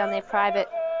if they've done their private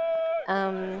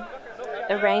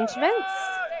arrangements.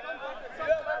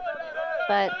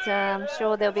 But I'm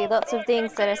sure there'll be lots of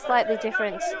things that are slightly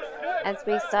different as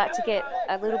we start to get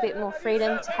a little bit more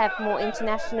freedom to have more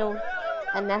international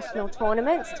and national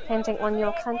tournaments depending on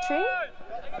your country.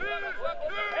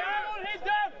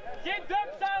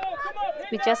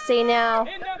 We just see now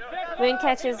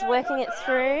Mooncatchers working it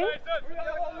through.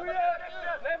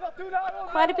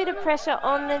 Quite a bit of pressure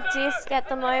on the disc at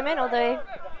the moment, although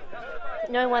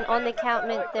no one on the count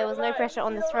meant there was no pressure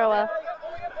on the thrower.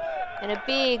 And a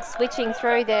big switching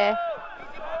throw there.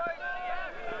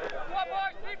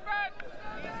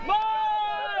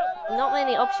 Not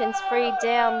many options free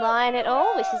down line at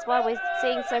all, which is why we're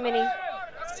seeing so many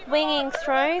swinging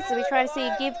throws. So we try to see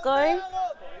a give go.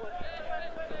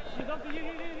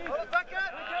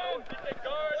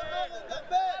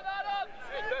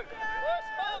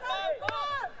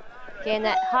 Again,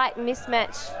 that height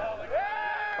mismatch.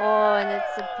 Oh, and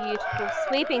it's a beautiful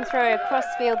sweeping throw across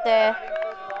field there.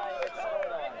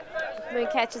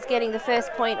 Mooncatchers getting the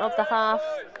first point of the half.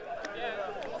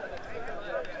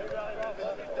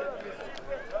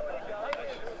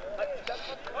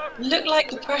 Looked like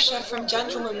the pressure from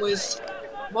Gentlemen was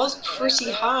was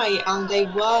pretty high, and they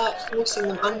were forcing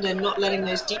them under, not letting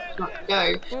those deep shots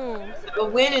go. A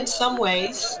win in some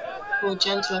ways for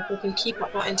Gentle. If they can keep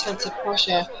up that intensive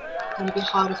pressure, it's going to be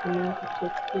harder for Mooncatchers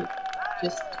to keep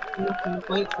just knocking the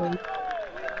points in.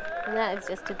 And that is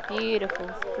just a beautiful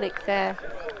flick there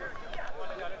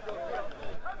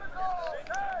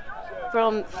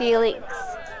from Felix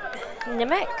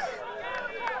Nemec,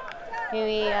 who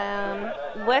he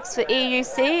works for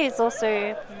EUC. Is also,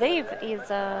 I believe,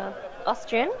 is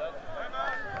Austrian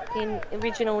in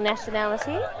original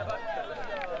nationality.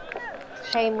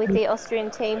 Came with the Austrian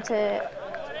team to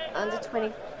under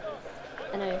 24s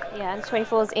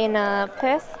in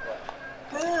Perth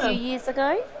a few years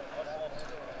ago.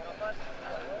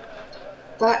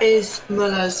 That is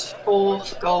Muller's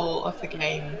 4th goal of the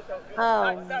game.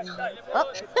 Oh.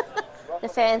 The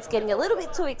fans getting a little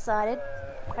bit too excited.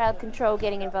 Crowd control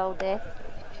getting involved there.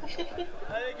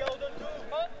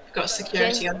 Got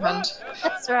security on hand.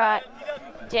 That's right.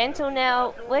 Gentle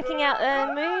now working out.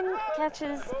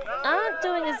 Mooncatchers aren't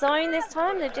doing a zone this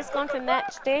time. They've just gone for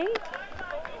match D,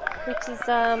 which is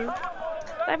I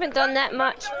haven't done that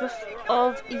much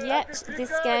of yet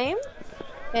this game.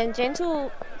 And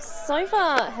Gentle so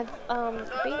far have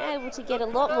been able to get a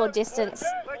lot more distance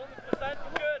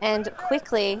and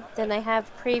quickly than they have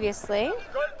previously.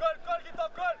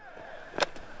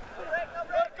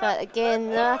 But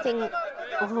again, nothing.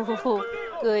 Ooh,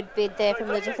 good bid there from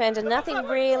the defender. Nothing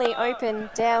really open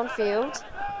downfield.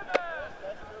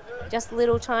 Just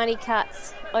little tiny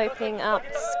cuts opening up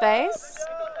space.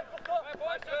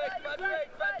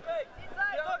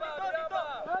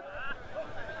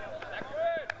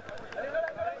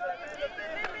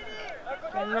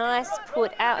 A nice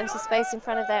put out into space in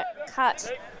front of that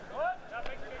cut.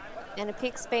 And a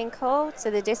pick's being called,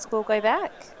 so the disc will go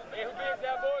back.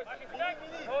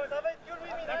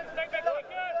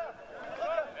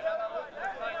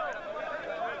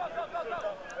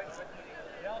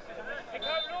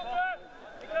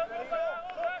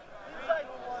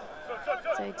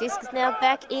 So disc is now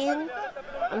back in.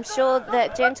 I'm sure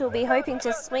that Gentle will be hoping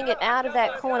to swing it out of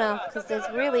that corner because there's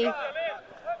really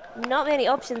not many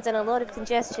options and a lot of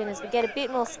congestion as we get a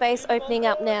bit more space opening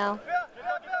up now.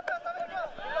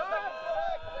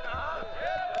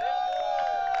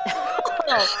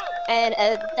 And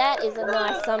that is a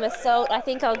nice somersault. I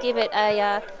think I'll give it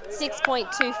a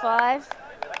 6.25.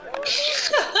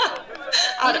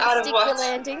 out of Stick what? the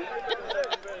landing.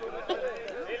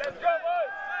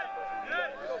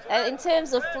 In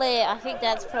terms of flair, I think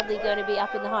that's probably going to be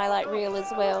up in the highlight reel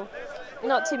as well.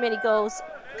 Not too many goals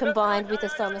combined with a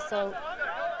somersault.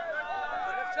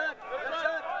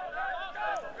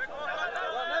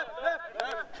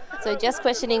 So just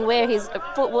questioning where his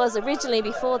foot was originally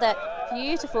before that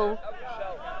beautiful.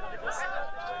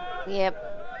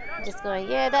 Yep, just going,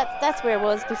 yeah, that's where it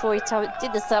was before he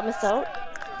did the somersault.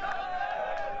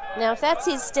 Now, if that's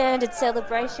his standard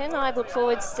celebration, I look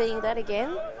forward to seeing that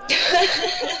again.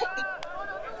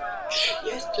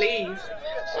 Yes, please.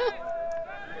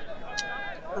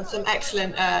 And some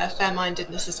excellent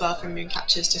fair-mindedness as well from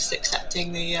Mooncatchers, just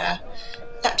accepting the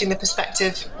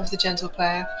perspective of the Gentle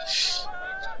player.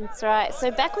 That's right. So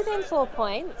back within 4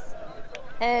 points,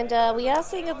 and we are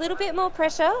seeing a little bit more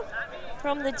pressure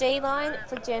from the D line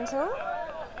for Gentle.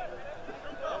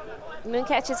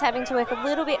 Mooncatchers having to work a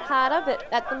little bit harder, but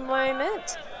at the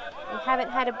moment we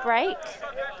haven't had a break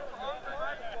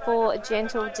for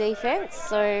Gentle defense.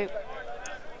 So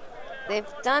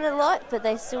they've done a lot, but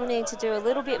they still need to do a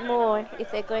little bit more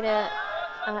if they're going to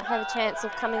have a chance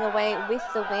of coming away with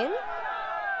the win.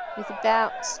 With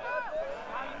about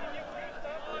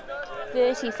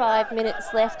 35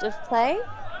 minutes left of play.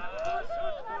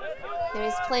 There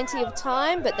is plenty of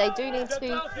time, but they do need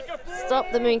to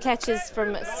stop the Mooncatchers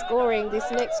from scoring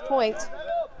this next point.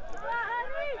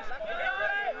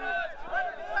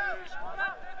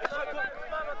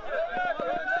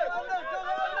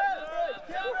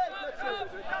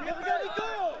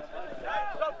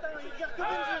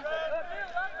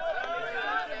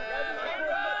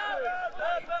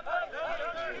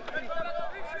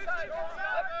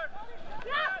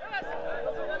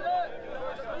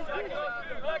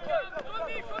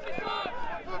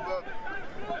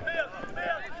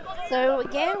 So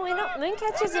again,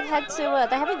 Mooncatchers have had to,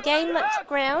 they haven't gained much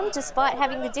ground despite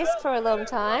having the disc for a long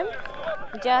time.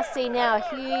 You just see now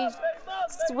a huge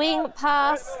swing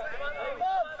pass.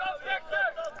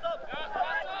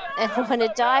 And on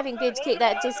a diving bid to keep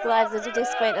that disc alive, the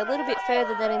disc went a little bit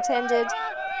further than intended.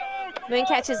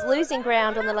 Mooncatchers losing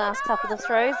ground on the last couple of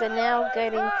throws and now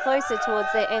getting closer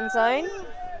towards their end zone.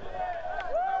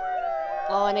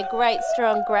 Oh, and a great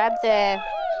strong grab there.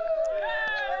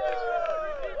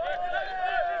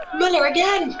 Müller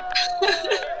again!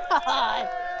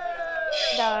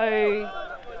 No,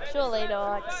 surely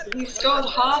not. He scored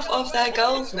half of their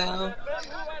goals now.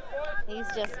 He's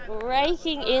just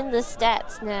raking in the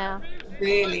stats now.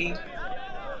 Really.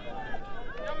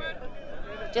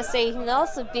 Just see,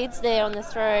 lots of bids there on the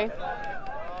throw.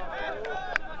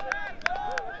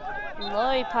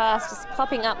 Low pass just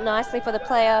popping up nicely for the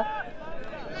player.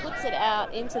 Puts it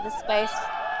out into the space.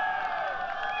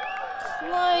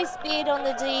 Close bid on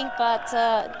the D, but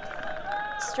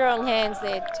strong hands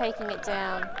there, taking it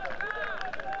down.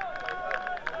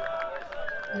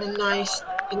 And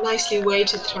a nicely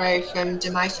weighted throw from de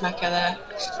Meissl there.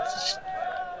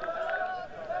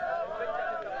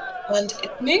 And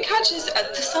Mooncatchers,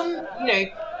 there's some,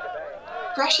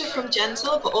 pressure from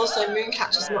Gentle, but also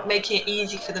Mooncatchers not making it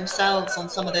easy for themselves on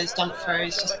some of those dump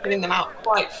throws, just putting them out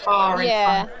quite far in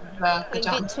front of the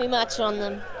dump. A bit too much on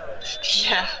them.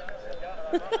 Yeah.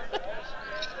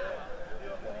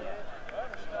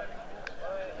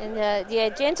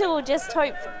 And Gentle will just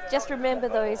remember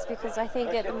those, because I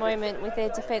think at the moment with their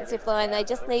defensive line, they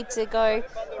just need to go,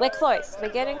 we're close, we're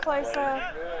getting closer.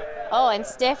 Oh, and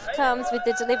Steph comes with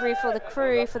the delivery for the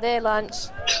crew for their lunch.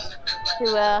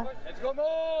 Who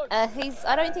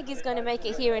I don't think he's going to make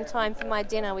it here in time for my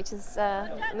dinner, which is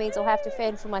means I'll have to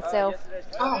fend for myself.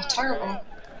 Oh, terrible.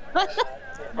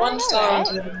 1 star on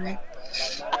delivery.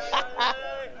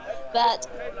 But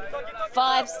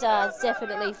 5 stars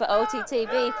definitely for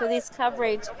ulti.TV for this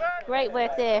coverage. Great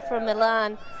work there from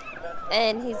Milan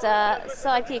and his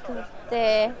sidekick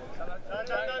there.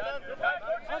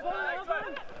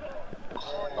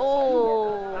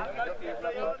 Oh,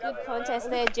 good contest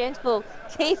there. Gentle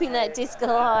keeping that disc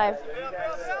alive.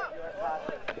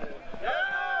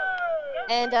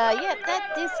 And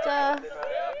that disc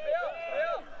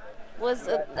was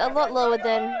a lot lower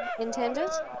than intended.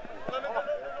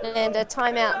 And a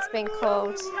timeout's been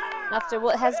called after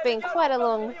what has been quite a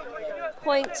long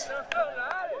point.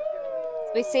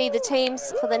 We see the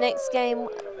teams for the next game,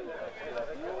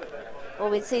 or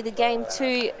we see the game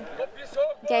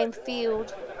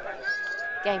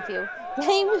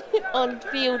on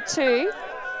field 2.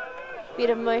 Bit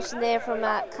of motion there from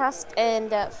Cusp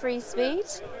and Free Speed.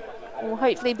 We'll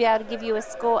hopefully be able to give you a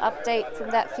score update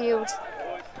from that field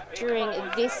during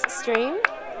this stream.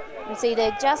 You see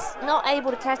they're just not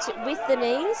able to catch it with the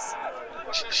knees.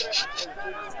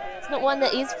 It's not one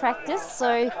that is practiced,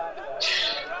 so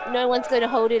no one's going to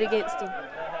hold it against him.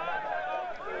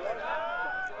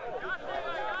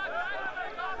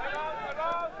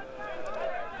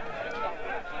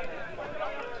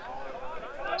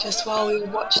 Just while we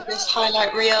watch this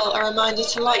highlight reel, a reminder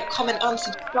to like, comment and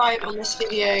subscribe on this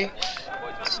video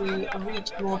to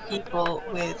reach more people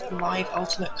with live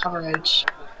ultimate coverage.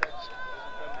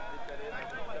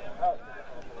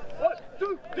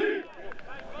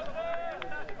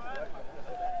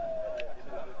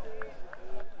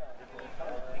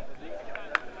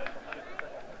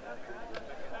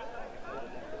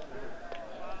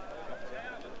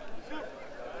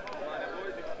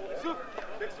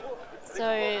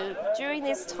 So during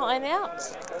this timeout,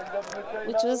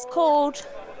 which was called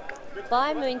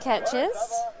by Mooncatchers,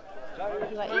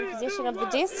 who are in possession of the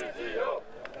disc,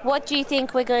 what do you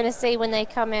think we're going to see when they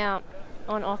come out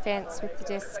on offense with the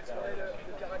disc?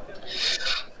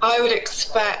 I would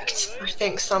expect, I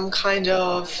think, some kind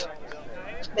of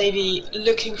maybe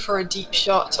looking for a deep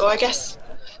shot, or I guess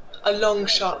a long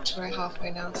shot. We're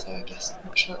halfway now, so I guess I'm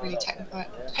not sure it really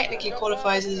technically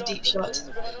qualifies as a deep shot.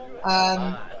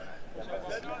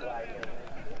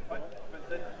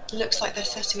 Looks like they're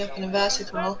setting up in a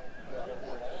vertical.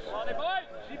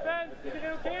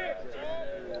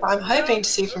 But I'm hoping to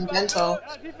see from Gentle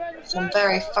some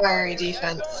very fiery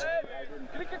defense.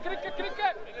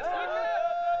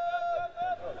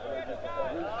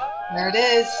 There it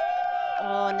is.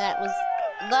 Oh, and that was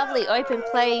lovely open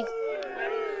play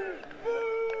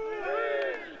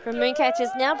from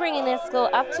Mooncatchers, now bringing their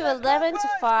score up to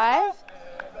 11-5.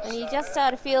 And you just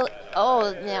start to feel,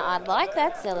 oh, now I like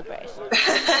that celebration.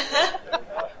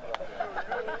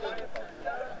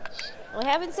 We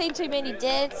haven't seen too many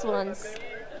dance ones.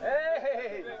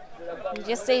 You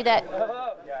just see that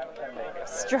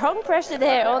strong pressure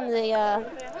there on the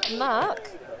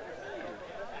mark.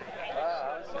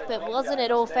 But wasn't it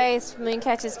all phased for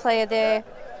Mooncatchers player there.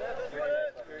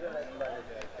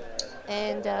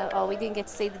 And, we didn't get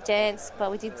to see the dance,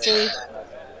 but we did see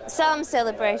some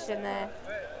celebration there.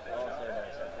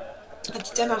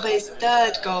 It's Demaré's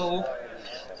 3rd goal.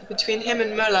 So between him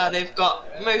and Müller, they've got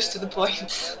most of the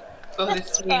points for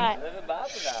this team. Right.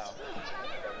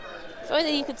 If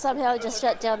only you could somehow just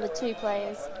shut down the 2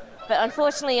 players. But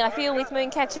unfortunately, I feel with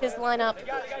Mooncatchers lineup,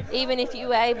 even if you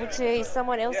were able to,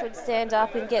 someone else would stand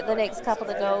up and get the next couple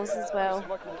of goals as well.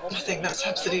 I think that's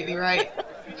absolutely right.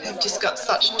 They've just got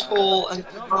such tall and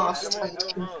fast and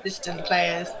consistent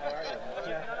players.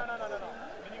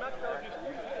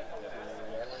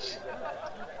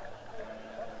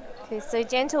 Okay, so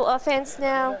gentle offense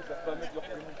now.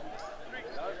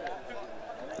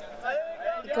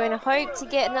 Going to hope to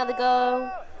get another goal,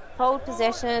 hold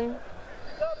possession,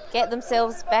 get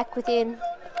themselves back within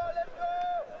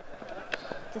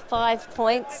the 5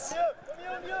 points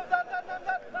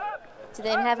to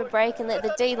then have a break and let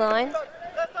the D-line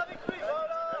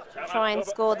try and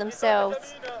score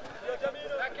themselves.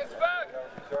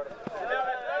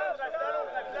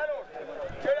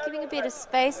 Giving a bit of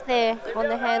space there on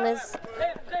the handlers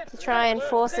to try and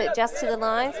force it just to the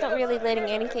lines, not really letting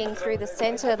anything through the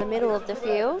centre, the middle of the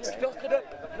field.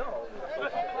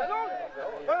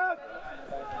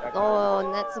 Oh,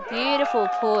 and that's a beautiful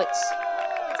put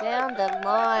down the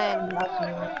line.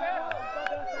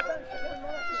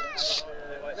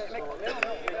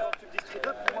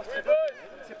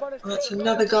 That's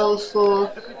another goal for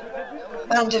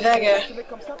Van de Vegge,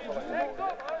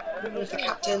 one of the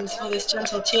captains for this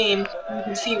gentle team. You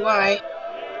can see why.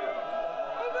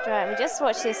 Right, we just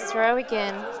watched this throw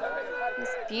again. This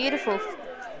beautiful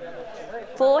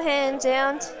forehand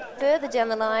down, further down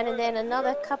the line, and then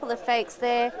another couple of fakes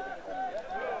there.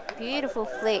 Beautiful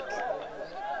flick.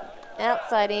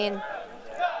 Outside in.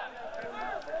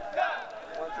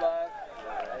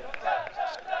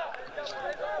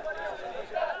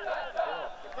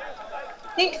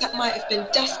 I think that might have been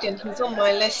Deskin, who's on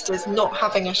my list as not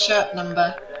having a shirt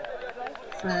number.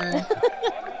 So.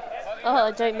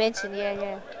 Oh, don't mention,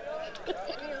 yeah.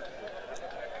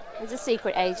 He's a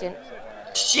secret agent.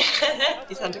 Yeah,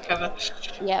 he's undercover.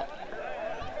 Yep.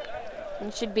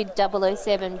 It should be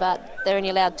 007, but they're only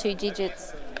allowed 2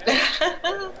 digits.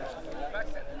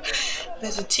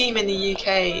 There's a team in the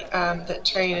UK that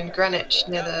train in Greenwich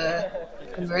near the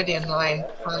Meridian line,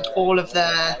 and all of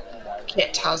their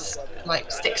kit has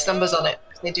like 6 numbers on it.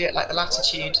 They do it like the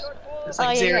latitude. It's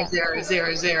like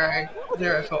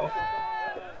 000004.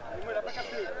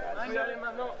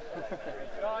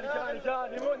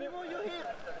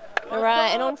 All right,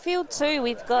 and on field 2,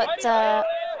 we've got the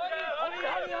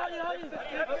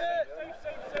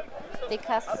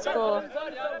Cusp score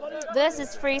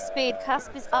versus Free Speed.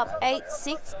 Cusp is up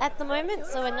 8-6 at the moment,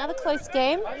 so another close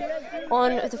game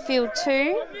on the field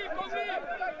 2.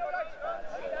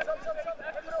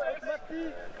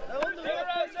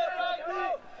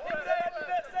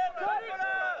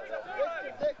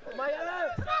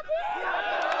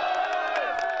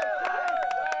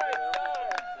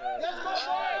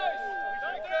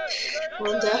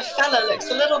 And fella looks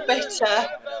a little bit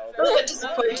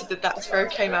disappointed that that throw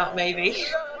came out, maybe.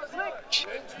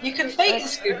 You can fake the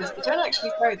scoobers, but don't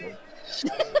actually throw them.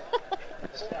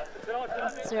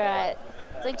 That's right.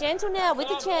 So gentle now with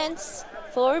a chance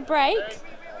for a break.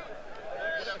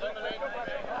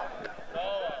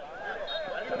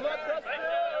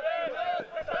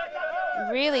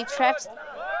 Really trapped.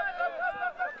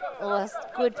 Oh, a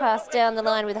good pass down the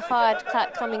line with a hard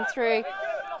cut coming through.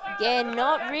 Again,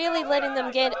 not really letting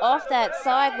them get off that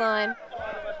sideline.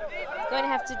 Going to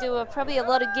have to do probably a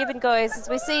lot of give and goes as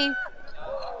we see.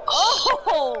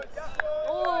 Oh,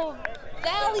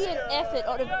 valiant effort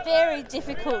on a very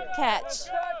difficult catch.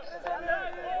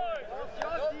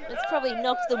 It's probably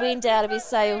knocked the wind out of his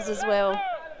sails as well.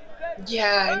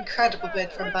 Yeah, incredible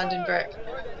bid from Vandenbroek.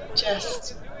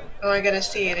 Just, we're going to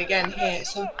see it again here.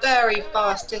 It's a very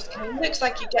fast disc. It looks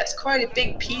like he gets quite a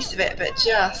big piece of it, but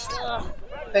just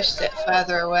pushed it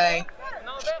further away.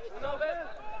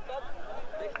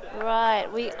 Right,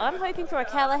 I'm hoping for a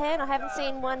Callahan. I haven't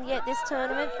seen one yet this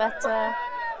tournament, but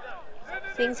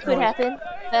things could happen.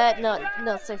 But not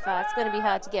so far. It's going to be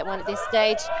hard to get one at this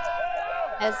stage.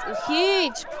 As a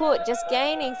huge put, just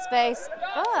gaining space,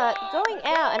 but going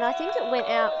out, and I think it went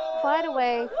out quite a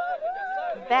way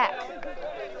back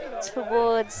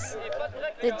towards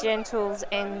the Gentles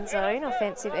end zone,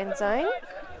 offensive end zone.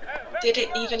 Did it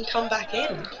even come back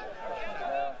in?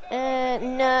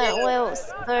 No, well,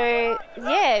 so,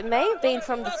 yeah, it may have been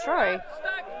from the throw.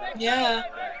 Yeah.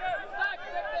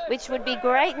 Which would be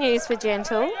great news for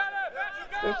Gentle.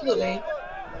 Definitely.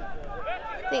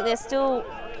 I think they're still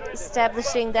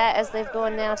establishing that as they've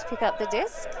gone now to pick up the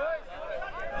disc.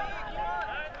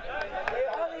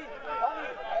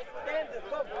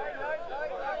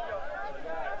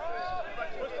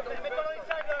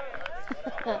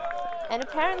 And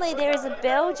apparently there is a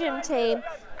Belgian team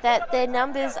that their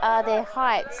numbers are their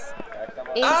heights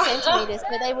in centimetres,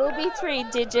 so they will be 3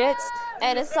 digits.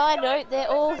 And a side note, they're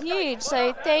all huge.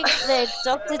 So thanks there,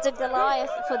 Dr. de Goliath,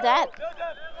 for that.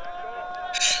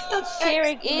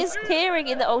 Sharing is caring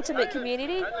in the ultimate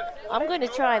community. I'm going to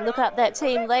try and look up that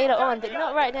team later on, but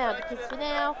not right now, because for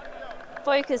now,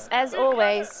 focus as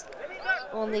always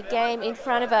on the game in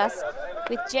front of us,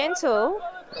 with Gentle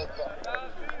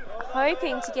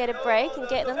hoping to get a break and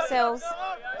get themselves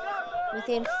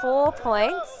within 4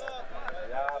 points.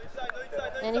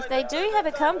 And if they do have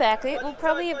a comeback, it will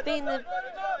probably have been the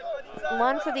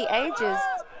one for the ages.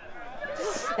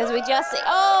 As we just see,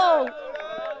 oh,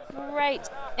 great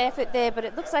effort there, but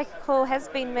it looks like a call has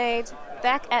been made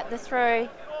back at the throw.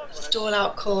 Stall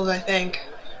out call, I think.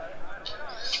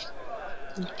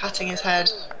 He's patting his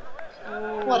head.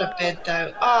 Ooh. What a bid,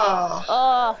 though. Oh.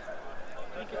 Oh.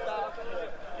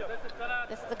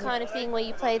 That's the kind of thing where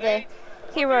you play the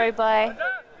hero by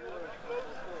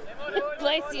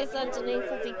Glacius underneath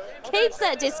as he keeps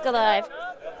that disc alive.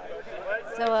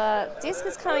 So disc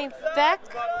is coming back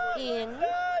in,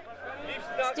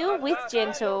 still with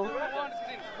Gentle.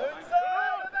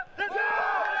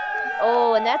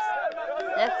 Oh, and that's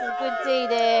a good D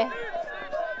there.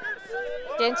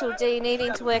 Gentle D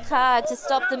needing to work hard to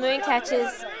stop the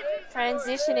Mooncatchers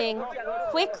transitioning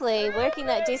quickly, working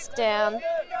that disc down.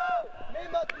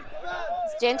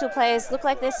 These Gentle players look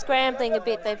like they're scrambling a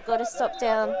bit. They've got to stop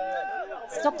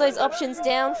those options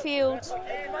downfield.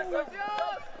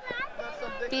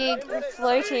 Big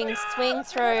floating swing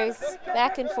throws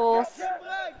back and forth.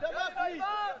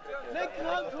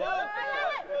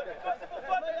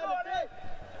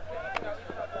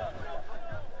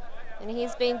 And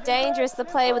he's been dangerous, the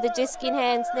player with the disc in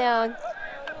hands now.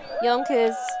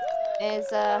 Yonkers is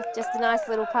just a nice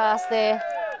little pass there.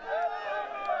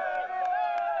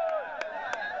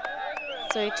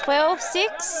 So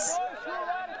 12-6.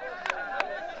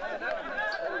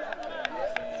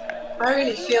 I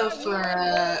really feel for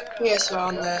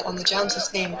PSR on the Gentle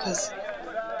team, because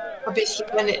obviously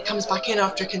when it comes back in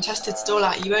after a contested stall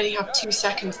out, you only have 2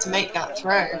 seconds to make that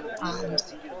throw, and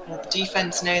the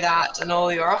defense know that, and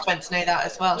all your offense know that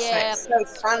as well. Yeah. So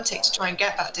it's so frantic to try and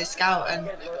get that disc out,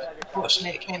 and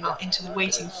unfortunately it came out into the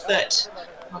waiting foot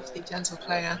of the Gentle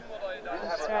player.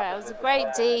 That's right. It was a great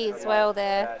D as well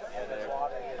there.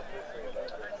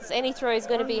 Because any throw is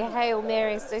going to be a Hail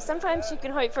Mary, so sometimes you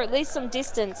can hope for at least some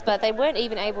distance, but they weren't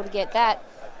even able to get that.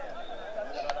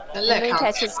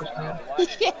 Mooncatchers,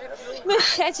 yeah,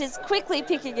 Mooncatchers quickly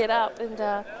picking it up,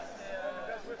 and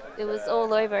it was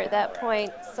all over at that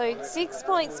point. So 6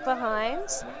 points behind,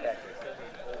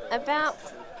 about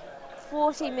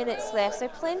 40 minutes left, so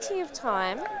plenty of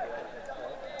time.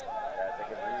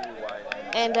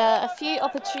 And a few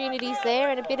opportunities there,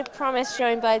 and a bit of promise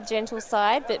shown by the Gentle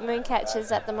side, but Mooncatchers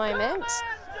at the moment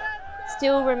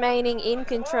still remaining in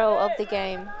control of the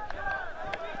game.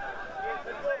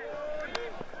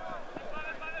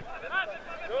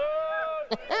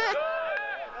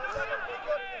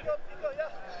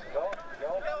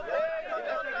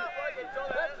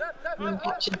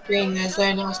 Mooncatchers bringing their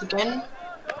zone out again.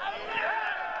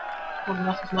 Not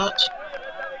enough of much.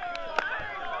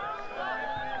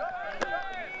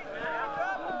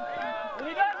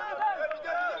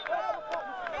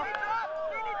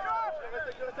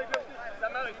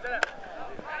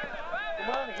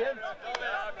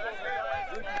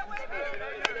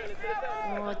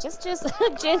 Just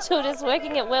Gentle, just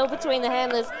working it well between the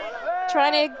handlers,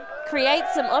 trying to create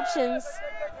some options.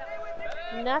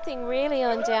 Nothing really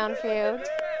on downfield.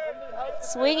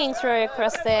 Swinging through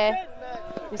across there.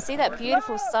 We see that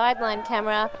beautiful sideline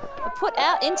camera. Put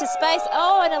out into space.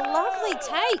 Oh, and a lovely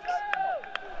take.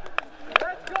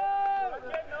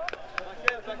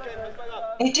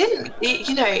 It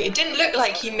didn't look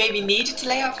like he maybe needed to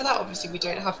lay out for that. Obviously, we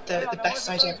don't have the best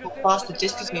idea of how fast the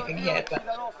disc is moving here, but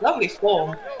lovely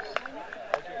form.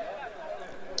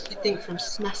 I think from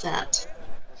Smeset.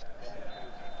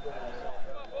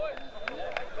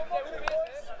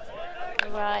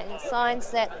 Right, and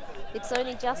signs that it's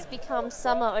only just become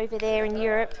summer over there in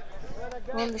Europe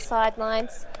on the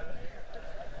sidelines.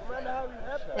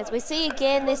 As we see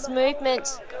again this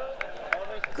movement,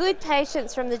 good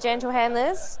patience from the Gentle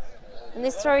handlers. And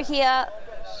this throw here,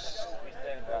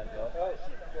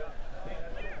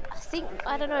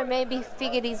 I don't know, maybe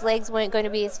figured his legs weren't going to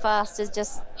be as fast as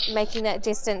just making that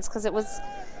distance, because it was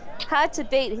hard to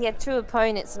beat. He had two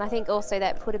opponents, and I think also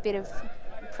that put a bit of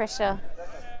pressure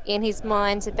in his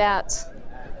mind about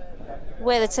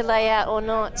whether to lay out or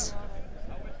not.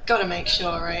 Gotta make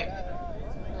sure, right?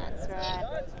 That's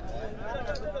right.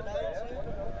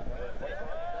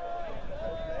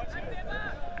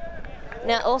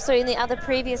 Now, also in the other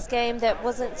previous game that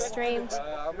wasn't streamed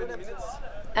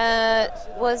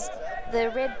was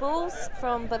the Red Bulls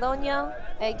from Bologna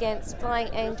against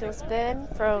Flying Angels Bern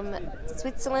from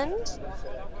Switzerland.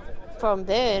 From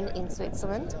Bern in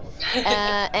Switzerland.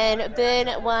 And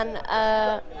Bern won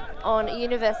on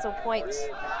Universal Point.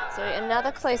 So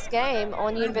another close game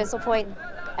on Universal Point,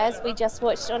 as we just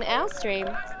watched on our stream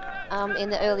in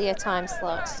the earlier time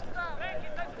slot.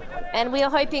 And we are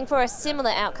hoping for a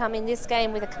similar outcome in this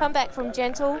game with a comeback from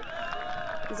Gentle.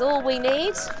 Is all we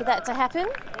need for that to happen.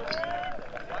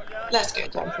 Let's go,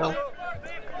 Gentle.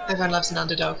 Everyone loves an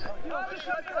underdog.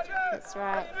 That's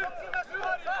right.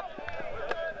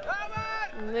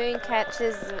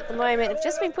 Mooncatchers at the moment have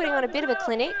just been putting on a bit of a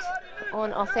clinic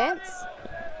on offense.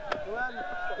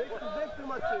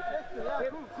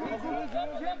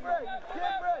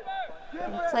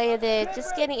 The player there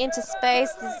just getting into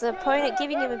space. There's the opponent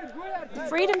giving him the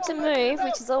freedom to move,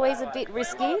 which is always a bit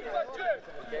risky.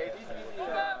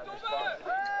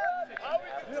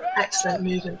 Excellent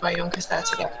movement by Jonkers there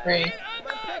to get free.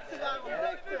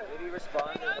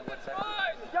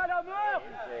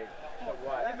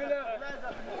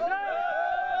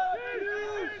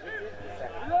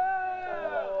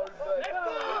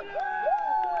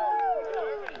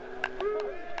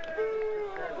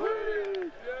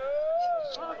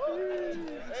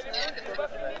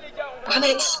 And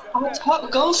it's our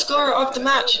top goal scorer of the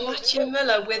match, Matthew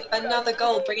Müller, with another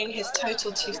goal, bringing his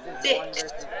total to 6.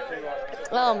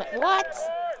 What?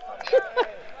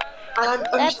 And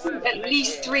I'm sure at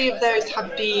least 3 of those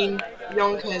have been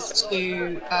Jonkers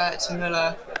to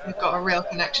Müller. We've got a real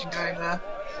connection going there.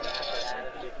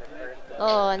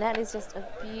 Oh, and that is just a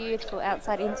beautiful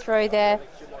outside in throw there.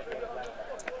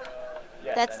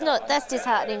 That's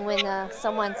disheartening when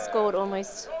someone scored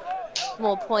almost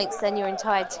more points than your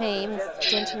entire team. This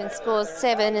gentleman scores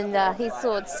 7 and he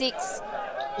scored 6.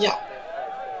 Yeah.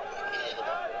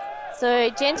 So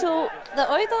Gentle, the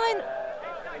O-line,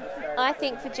 I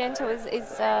think for Gentle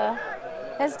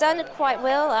has done it quite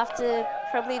well after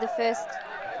probably the first.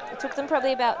 It took them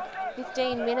probably about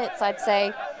 15 minutes, I'd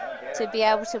say, to be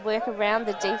able to work around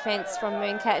the defense from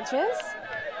Mooncatchers.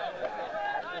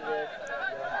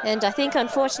 And I think,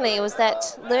 unfortunately, it was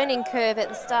that learning curve at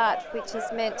the start, which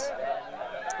has meant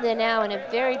they're now in a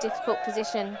very difficult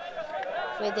position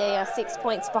where they are 6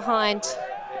 points behind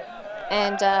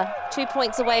and 2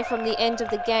 points away from the end of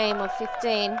the game of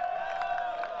 15.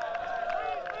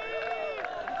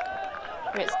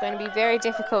 Where it's going to be very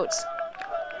difficult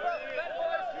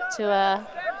to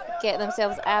get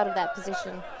themselves out of that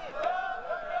position.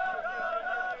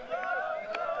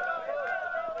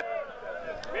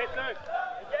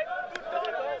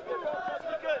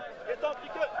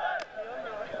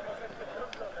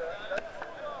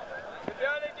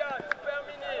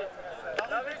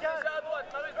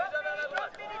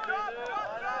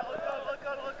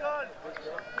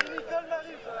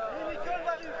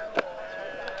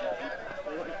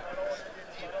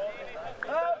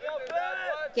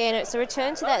 Again, it's a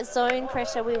return to that zone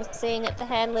pressure we were seeing at the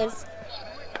handlers,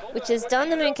 which has done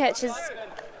the Mooncatchers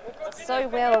so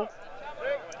well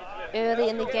early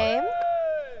in the game.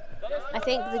 I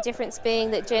think the difference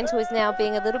being that Gentle is now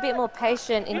being a little bit more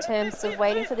patient in terms of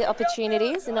waiting for the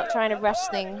opportunities and not trying to rush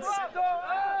things.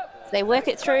 So they work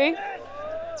it through,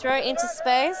 throw it into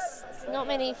space. There's not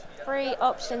many free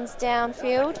options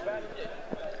downfield.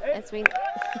 As we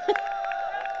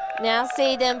now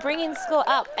see them bringing the score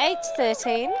up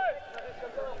 8-13.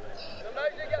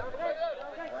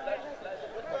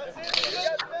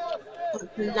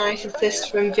 Nice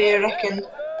assist from Eriksson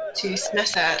to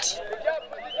Snesset.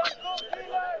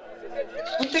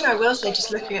 One thing I will say,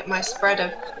 just looking at my spread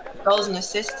of goals and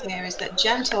assists here, is that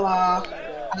Gentle are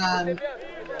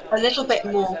a little bit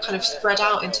more kind of spread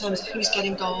out in terms of who's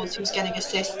getting goals, who's getting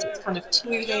assists. It's kind of 2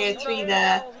 here, 3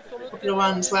 there, a couple of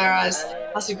runs, whereas,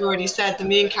 as we've already said, the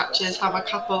Mooncatchers have a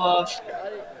couple of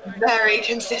very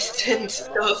consistent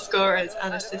goal scorers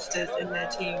and assisters in their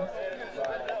team.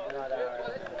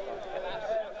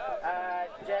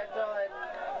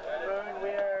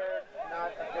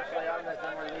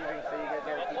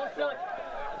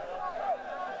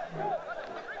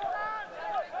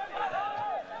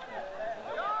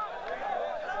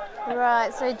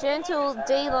 Right, so Gentle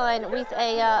D-line with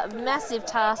a massive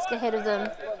task ahead of them,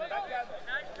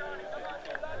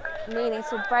 needing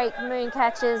to break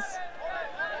Mooncatchers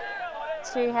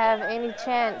to have any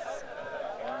chance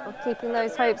of keeping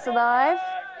those hopes alive.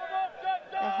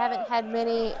 They haven't had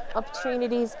many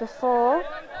opportunities before,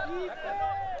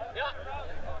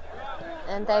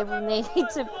 and they will need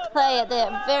to play at their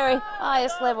very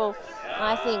highest level,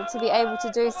 I think, to be able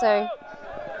to do so.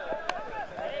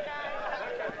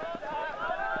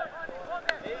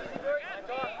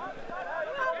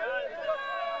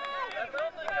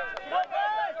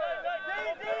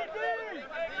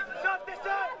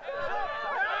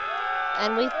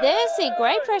 And with there, see,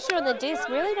 great pressure on the disc,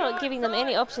 really not giving them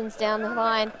any options down the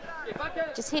line.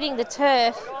 Just hitting the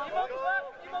turf.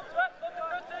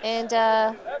 And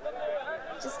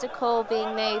just a call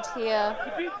being made here.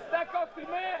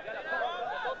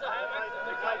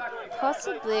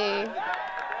 Possibly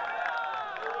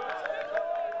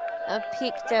a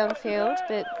pick downfield,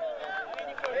 but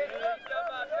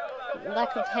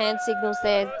lack of hand signals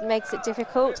there makes it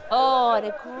difficult. Oh, and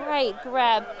a great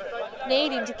grab.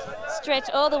 Needing to stretch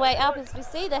all the way up as we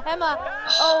see the hammer.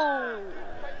 Oh,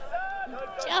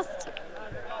 just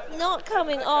not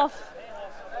coming off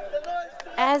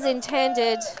as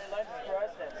intended.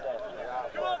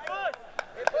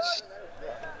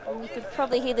 And you could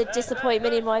probably hear the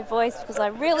disappointment in my voice because I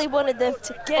really wanted them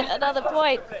to get another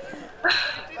point.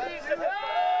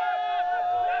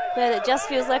 But it just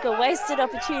feels like a wasted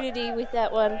opportunity with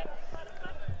that one.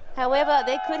 However,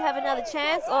 they could have another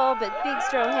chance. Oh, but big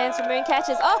strong hands from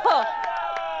Mooncatchers. Oh!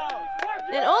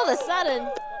 And all of a sudden,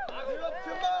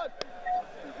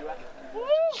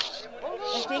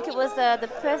 I think it was the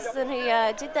person who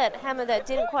did that hammer that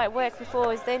didn't quite work before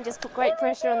was then just put great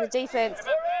pressure on the defense.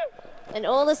 And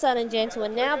all of a sudden, Gentle are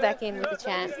now back in with a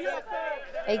chance.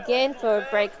 Again for a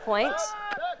break point.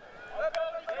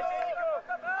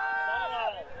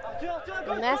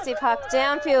 A massive huck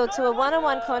downfield to a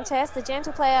one-on-one contest. The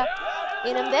Gentle player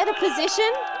in a better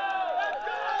position.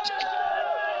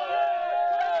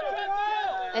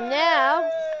 And now,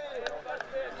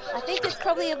 I think it's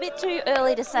probably a bit too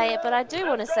early to say it, but I do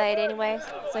want to say it anyway.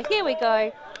 So here we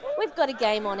go. We've got a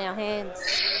game on our hands.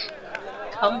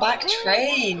 Comeback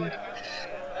train.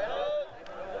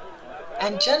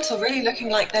 And Gentle really looking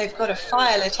like they've got a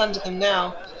fire lit under them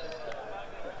now.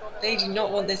 They do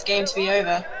not want this game to be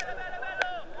over.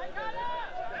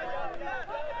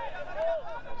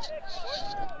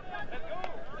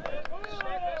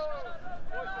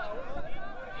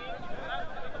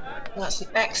 That's an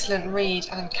excellent read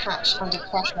and catch under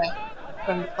pressure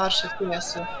from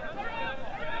Meissl.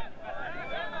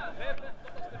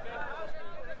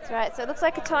 That's right, so it looks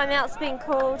like a timeout's being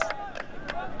called.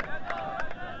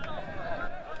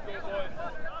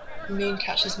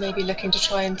 Mooncatchers may be looking to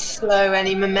try and slow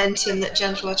any momentum that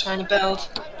Gentle are trying to build.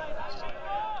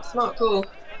 It's not cool.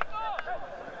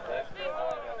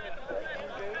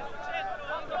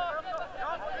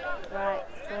 Right,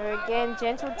 so again,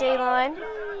 Gentle D-line.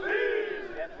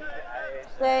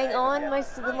 Staying on,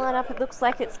 most of the lineup, it looks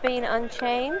like it's been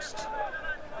unchanged.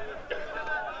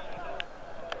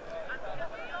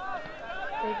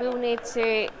 We will need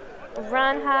to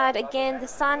run hard. Again, the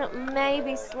sun may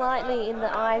be slightly in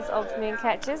the eyes of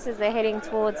Mooncatchers as they're heading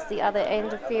towards the other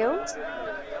end of field.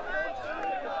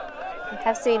 We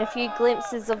have seen a few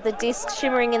glimpses of the disc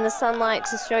shimmering in the sunlight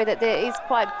to show that there is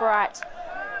quite bright.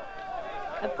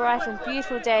 A bright and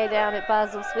beautiful day down at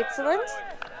Basel, Switzerland.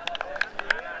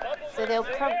 So they'll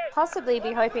possibly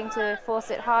be hoping to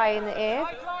force it high in the air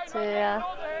to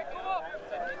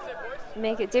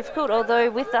make it difficult, although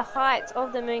with the height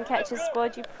of the Mooncatchers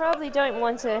squad, you probably don't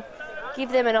want to give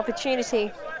them an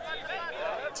opportunity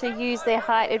to use their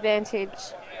height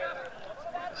advantage.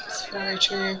 It's very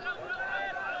true.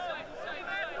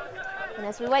 And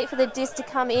as we wait for the disc to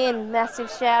come in,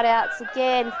 massive shout outs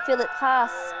again, Philip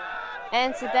Haas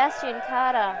and Sebastian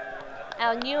Carter,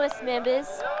 our newest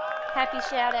members. Happy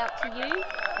shout out to you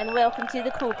and welcome to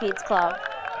the Cool Kids Club.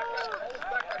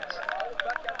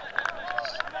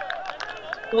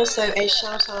 Also a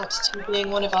shout out to being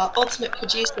one of our ultimate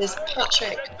producers,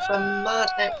 Patrick from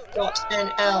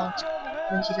madx.nl.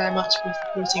 Thank you very much for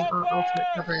supporting our ultimate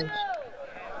coverage.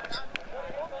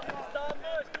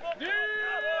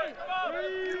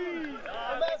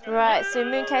 Right, so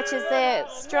Mooncatchers there,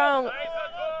 strong,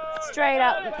 straight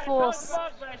up force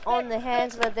on the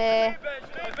handler there,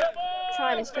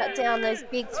 trying to shut down those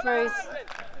big throws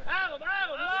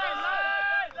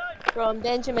from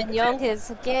Benjamin Yonkers.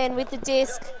 Again with the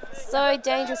disc, so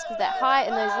dangerous with that height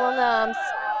and those long arms.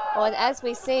 Oh, and as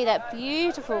we see that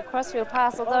beautiful crossfield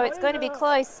pass, although it's going to be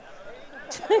close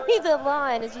to the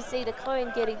line as you see the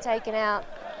cone getting taken out.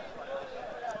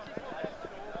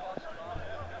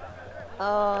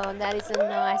 Oh, and that is a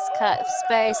nice cut of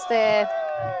space there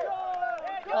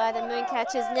by the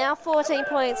Mooncatchers. Now 14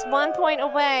 points, 1 point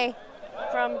away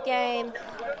from game.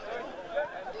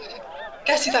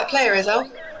 Guess who that player is, Al?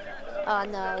 Oh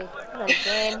no, not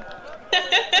again.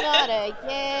 Not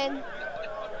again.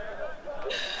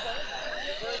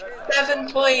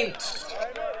 7 points.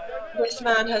 This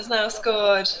man has now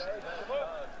scored.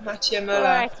 Mathieu Muller.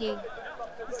 Crikey.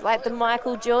 It's like the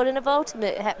Michael Jordan of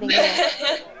Ultimate happening here.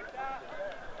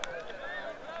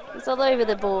 It's all over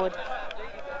the board.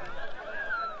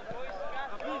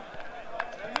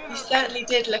 certainly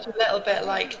did look a little bit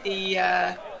like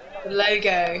the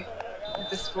logo of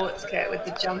the sports kit with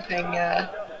the jumping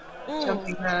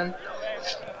man.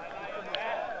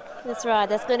 That's right.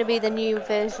 That's going to be the new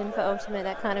version for Ultimate.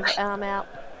 That kind of arm out.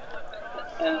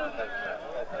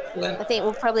 I think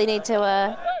we'll probably need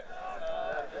to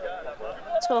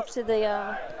talk to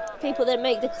the people that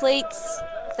make the cleats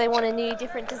if they want a new,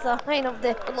 different design of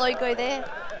the logo there.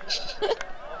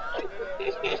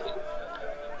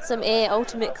 Some Air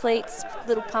Ultimate cleats,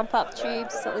 little pump-up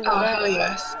tubes, something like that. Oh,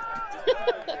 yes.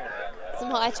 Some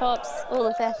high tops, all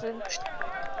the fashion.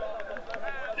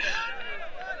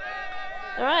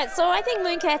 All right, so I think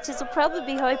Mooncatchers will probably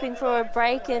be hoping for a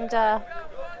break and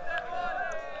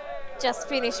just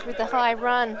finish with the high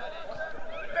run.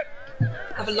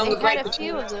 Have a longer They've break. had a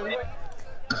few of them.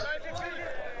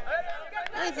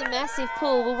 There's a massive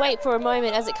pull. We'll wait for a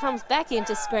moment as it comes back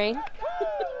into screen.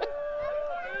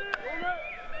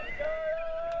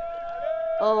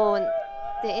 Oh, and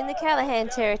they're in the Callahan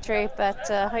territory, but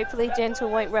hopefully Gentle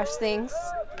won't rush things.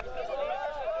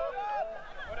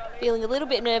 Feeling a little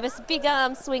bit nervous. Big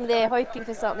arm swing there, hoping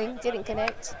for something. Didn't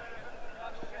connect.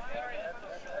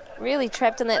 Really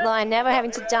trapped on that line. Now we're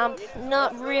having to dump.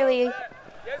 Not really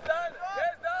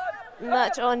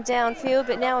much on downfield,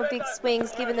 but now a big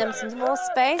swing's giving them some more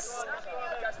space.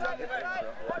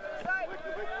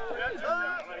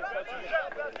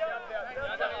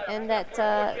 And that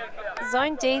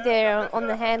zone D there on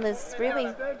the handlers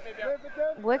really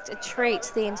worked a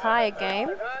treat the entire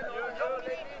game.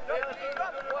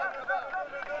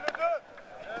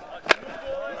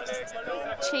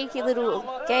 Just cheeky little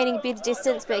gaining a bit of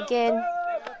distance, but again,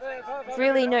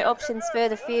 really no options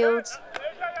further field.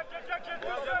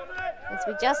 As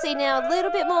we just see now a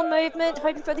little bit more movement,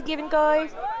 hoping for the give and go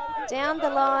down the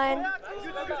line.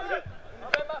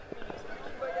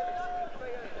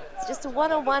 It's just a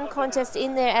one-on-one contest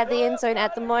in there at the end zone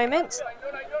at the moment.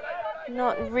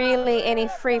 Not really any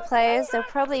free players. They'll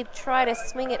probably try to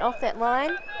swing it off that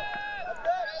line.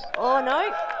 Oh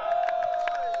no.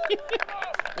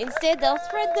 Instead, they'll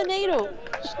thread the needle.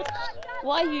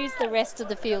 Why use the rest of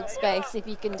the field space if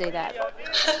you can do that?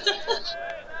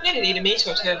 You only need a metre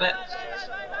or two of it.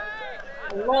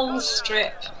 A long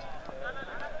strip.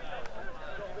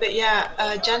 But yeah,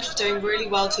 Gentle doing really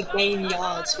well to gain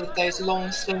yards with those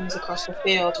long swings across the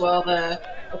field while the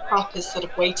pup is sort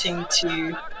of waiting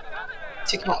to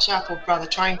catch up, or rather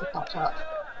trying to catch up.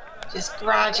 Just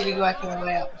gradually working their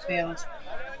way up the field.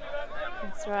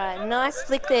 That's right. Nice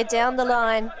flick there down the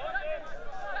line.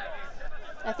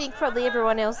 I think probably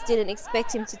everyone else didn't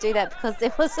expect him to do that because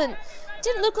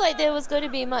didn't look like there was going to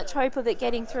be much hope of it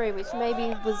getting through, which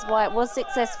maybe was why it was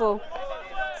successful.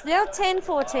 It's now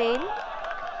 10-14.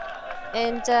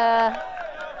 And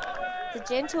the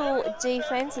Gentle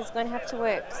defense is going to have to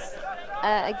work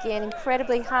again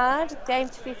incredibly hard. Game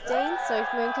to 15, so if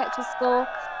Mooncatchers score,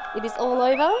 it is all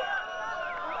over.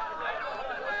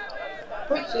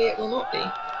 Hopefully it will not be.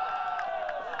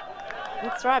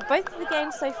 That's right. Both of the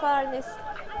games so far in this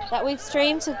that we've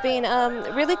streamed have been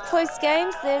really close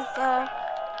games. There's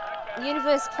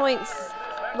universe points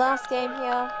last game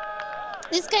here.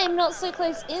 This game not so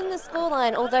close in the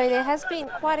scoreline, although there has been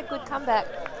quite a good comeback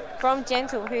from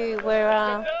Gentle, who were,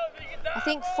 I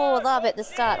think, 4-love at the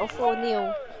start, or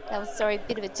 4-0. That was, sorry, a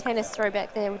bit of a tennis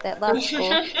throwback there with that last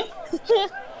score.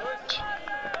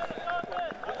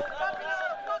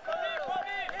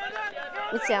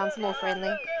 It sounds more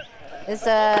friendly. There's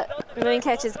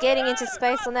Mooncatchers getting into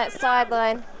space on that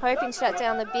sideline, hoping to shut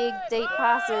down the big, deep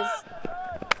passes.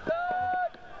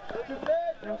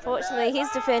 Unfortunately, his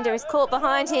defender is caught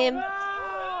behind him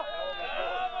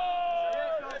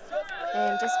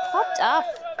and just popped up.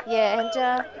 Yeah, and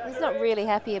he's not really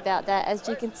happy about that, as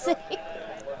you can see.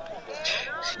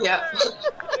 Yeah,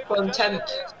 content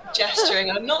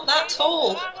gesturing. I'm not that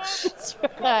tall. That's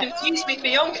right. Confuse me for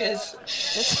yonkers.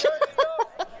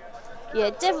 Yeah,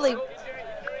 definitely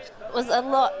was a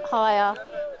lot higher.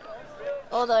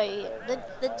 Although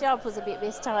the jump was a bit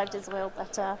mistimed as well,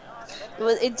 but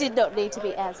it did not need to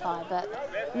be as high.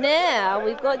 But now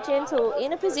we've got Gentle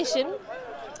in a position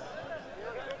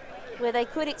where they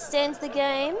could extend the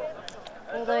game,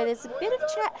 although there's a bit of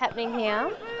chat happening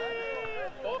here.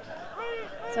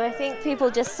 So I think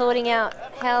people just sorting out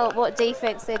what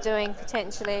defense they're doing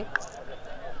potentially.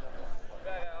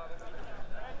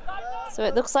 So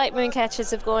it looks like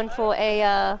Mooncatchers have gone for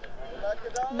a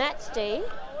match D.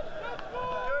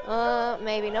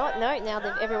 Maybe not. No, now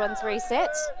that everyone's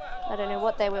reset. I don't know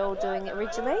what they were all doing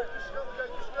originally.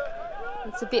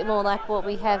 It's a bit more like what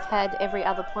we have had every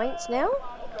other point now.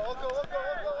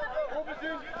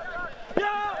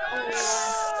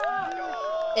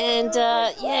 And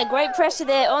yeah, great pressure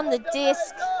there on the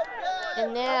disc.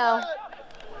 And now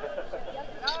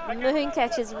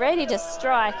Mooncatchers ready to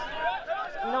strike.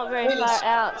 Not very far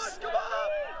out.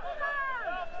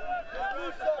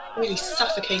 Really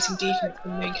suffocating defense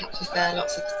from Mooncatchers there.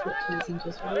 Lots of switches and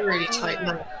just really tight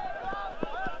man.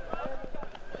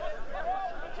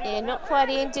 Yeah, not quite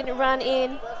in, didn't run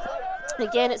in.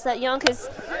 Again, it's that Yonkers.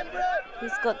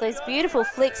 He's got those beautiful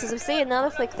flicks, as we see another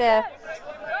flick there.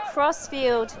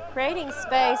 Crossfield, creating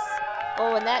space.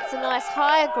 Oh, and that's a nice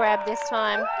higher grab this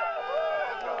time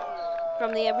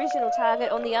from the original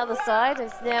target on the other side.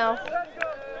 It's now,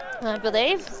 I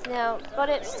believe, it's now got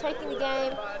it, taking the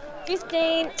game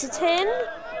 15-10.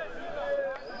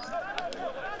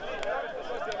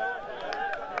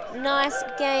 Nice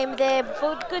game there,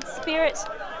 good spirit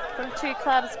from two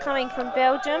clubs coming from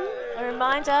Belgium. A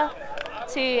reminder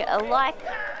to like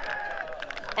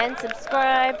and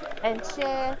subscribe and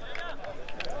share.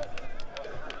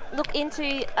 Look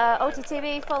into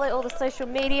ulti.TV, follow all the social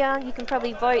media. You can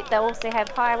probably vote. They'll also have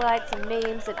highlights and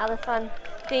memes and other fun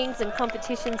things and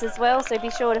competitions as well. So be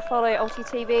sure to follow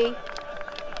ulti.TV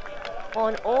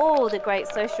on all the great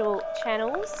social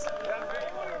channels.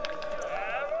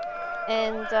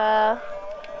 And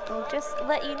I'll just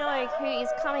let you know who is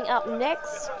coming up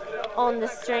next on the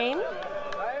stream.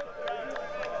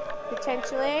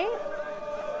 Potentially.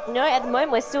 No, at the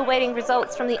moment we're still waiting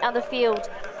results from the other field.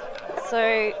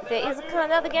 So there is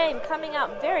another game coming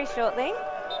up very shortly.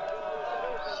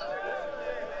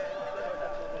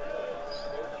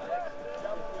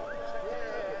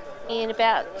 In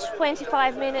about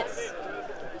 25 minutes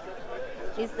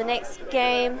is the next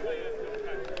game.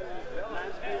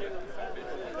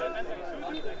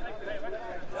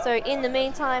 So in the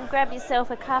meantime, grab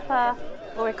yourself a cuppa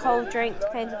or a cold drink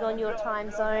depending on your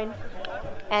time zone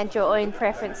and your own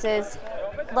preferences.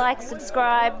 Like,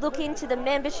 subscribe, look into the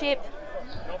membership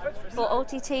for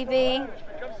ulti.TV.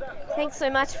 Thanks so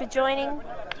much for joining.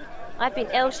 I've been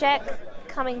Elshak,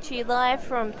 coming to you live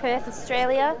from Perth,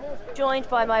 Australia, joined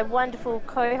by my wonderful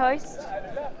co-host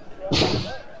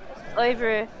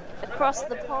over across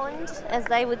the pond, as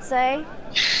they would say.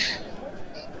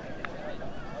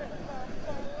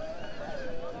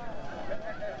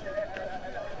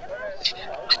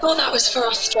 I thought that was for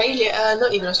Australia,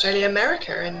 not even Australia,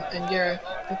 America and Europe.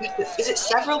 Is it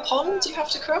several ponds you have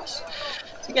to cross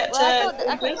to get to?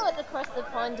 I thought across the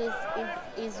pond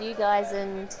is you guys,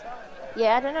 and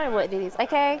yeah, I don't know what it is.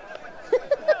 Okay.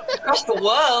 Across the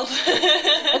world.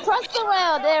 Across the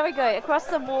world. There we go. Across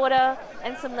the water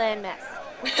and some landmass.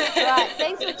 Right.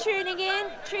 Thanks for tuning in.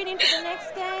 Tune in for the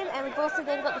next game, and we've also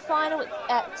then got the final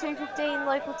at 2:15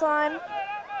 local time.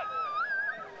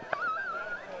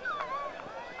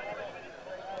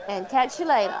 And catch you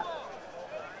later.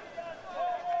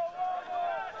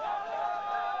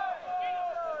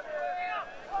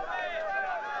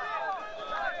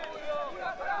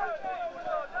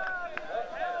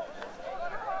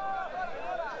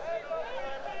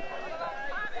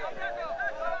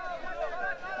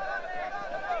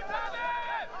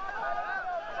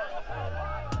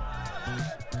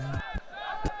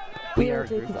 We are a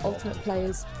group of ultimate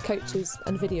players, coaches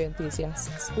and video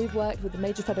enthusiasts. We've worked with the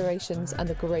major federations and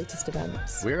the greatest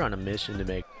events. We're on a mission to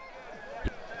make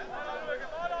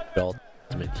the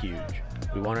ultimate huge.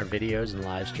 We want our videos and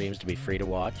live streams to be free to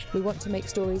watch. We want to make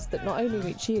stories that not only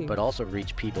reach you, but also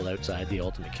reach people outside the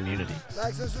ultimate community.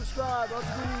 Like and subscribe,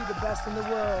 ulti.TV, the best in the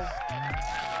world.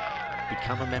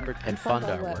 Become a member and fund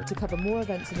fund our work to cover more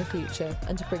events in the future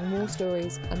and to bring more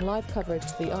stories and live coverage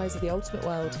to the eyes of the ultimate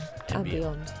world and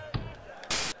beyond.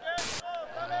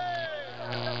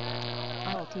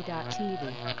 ulti.TV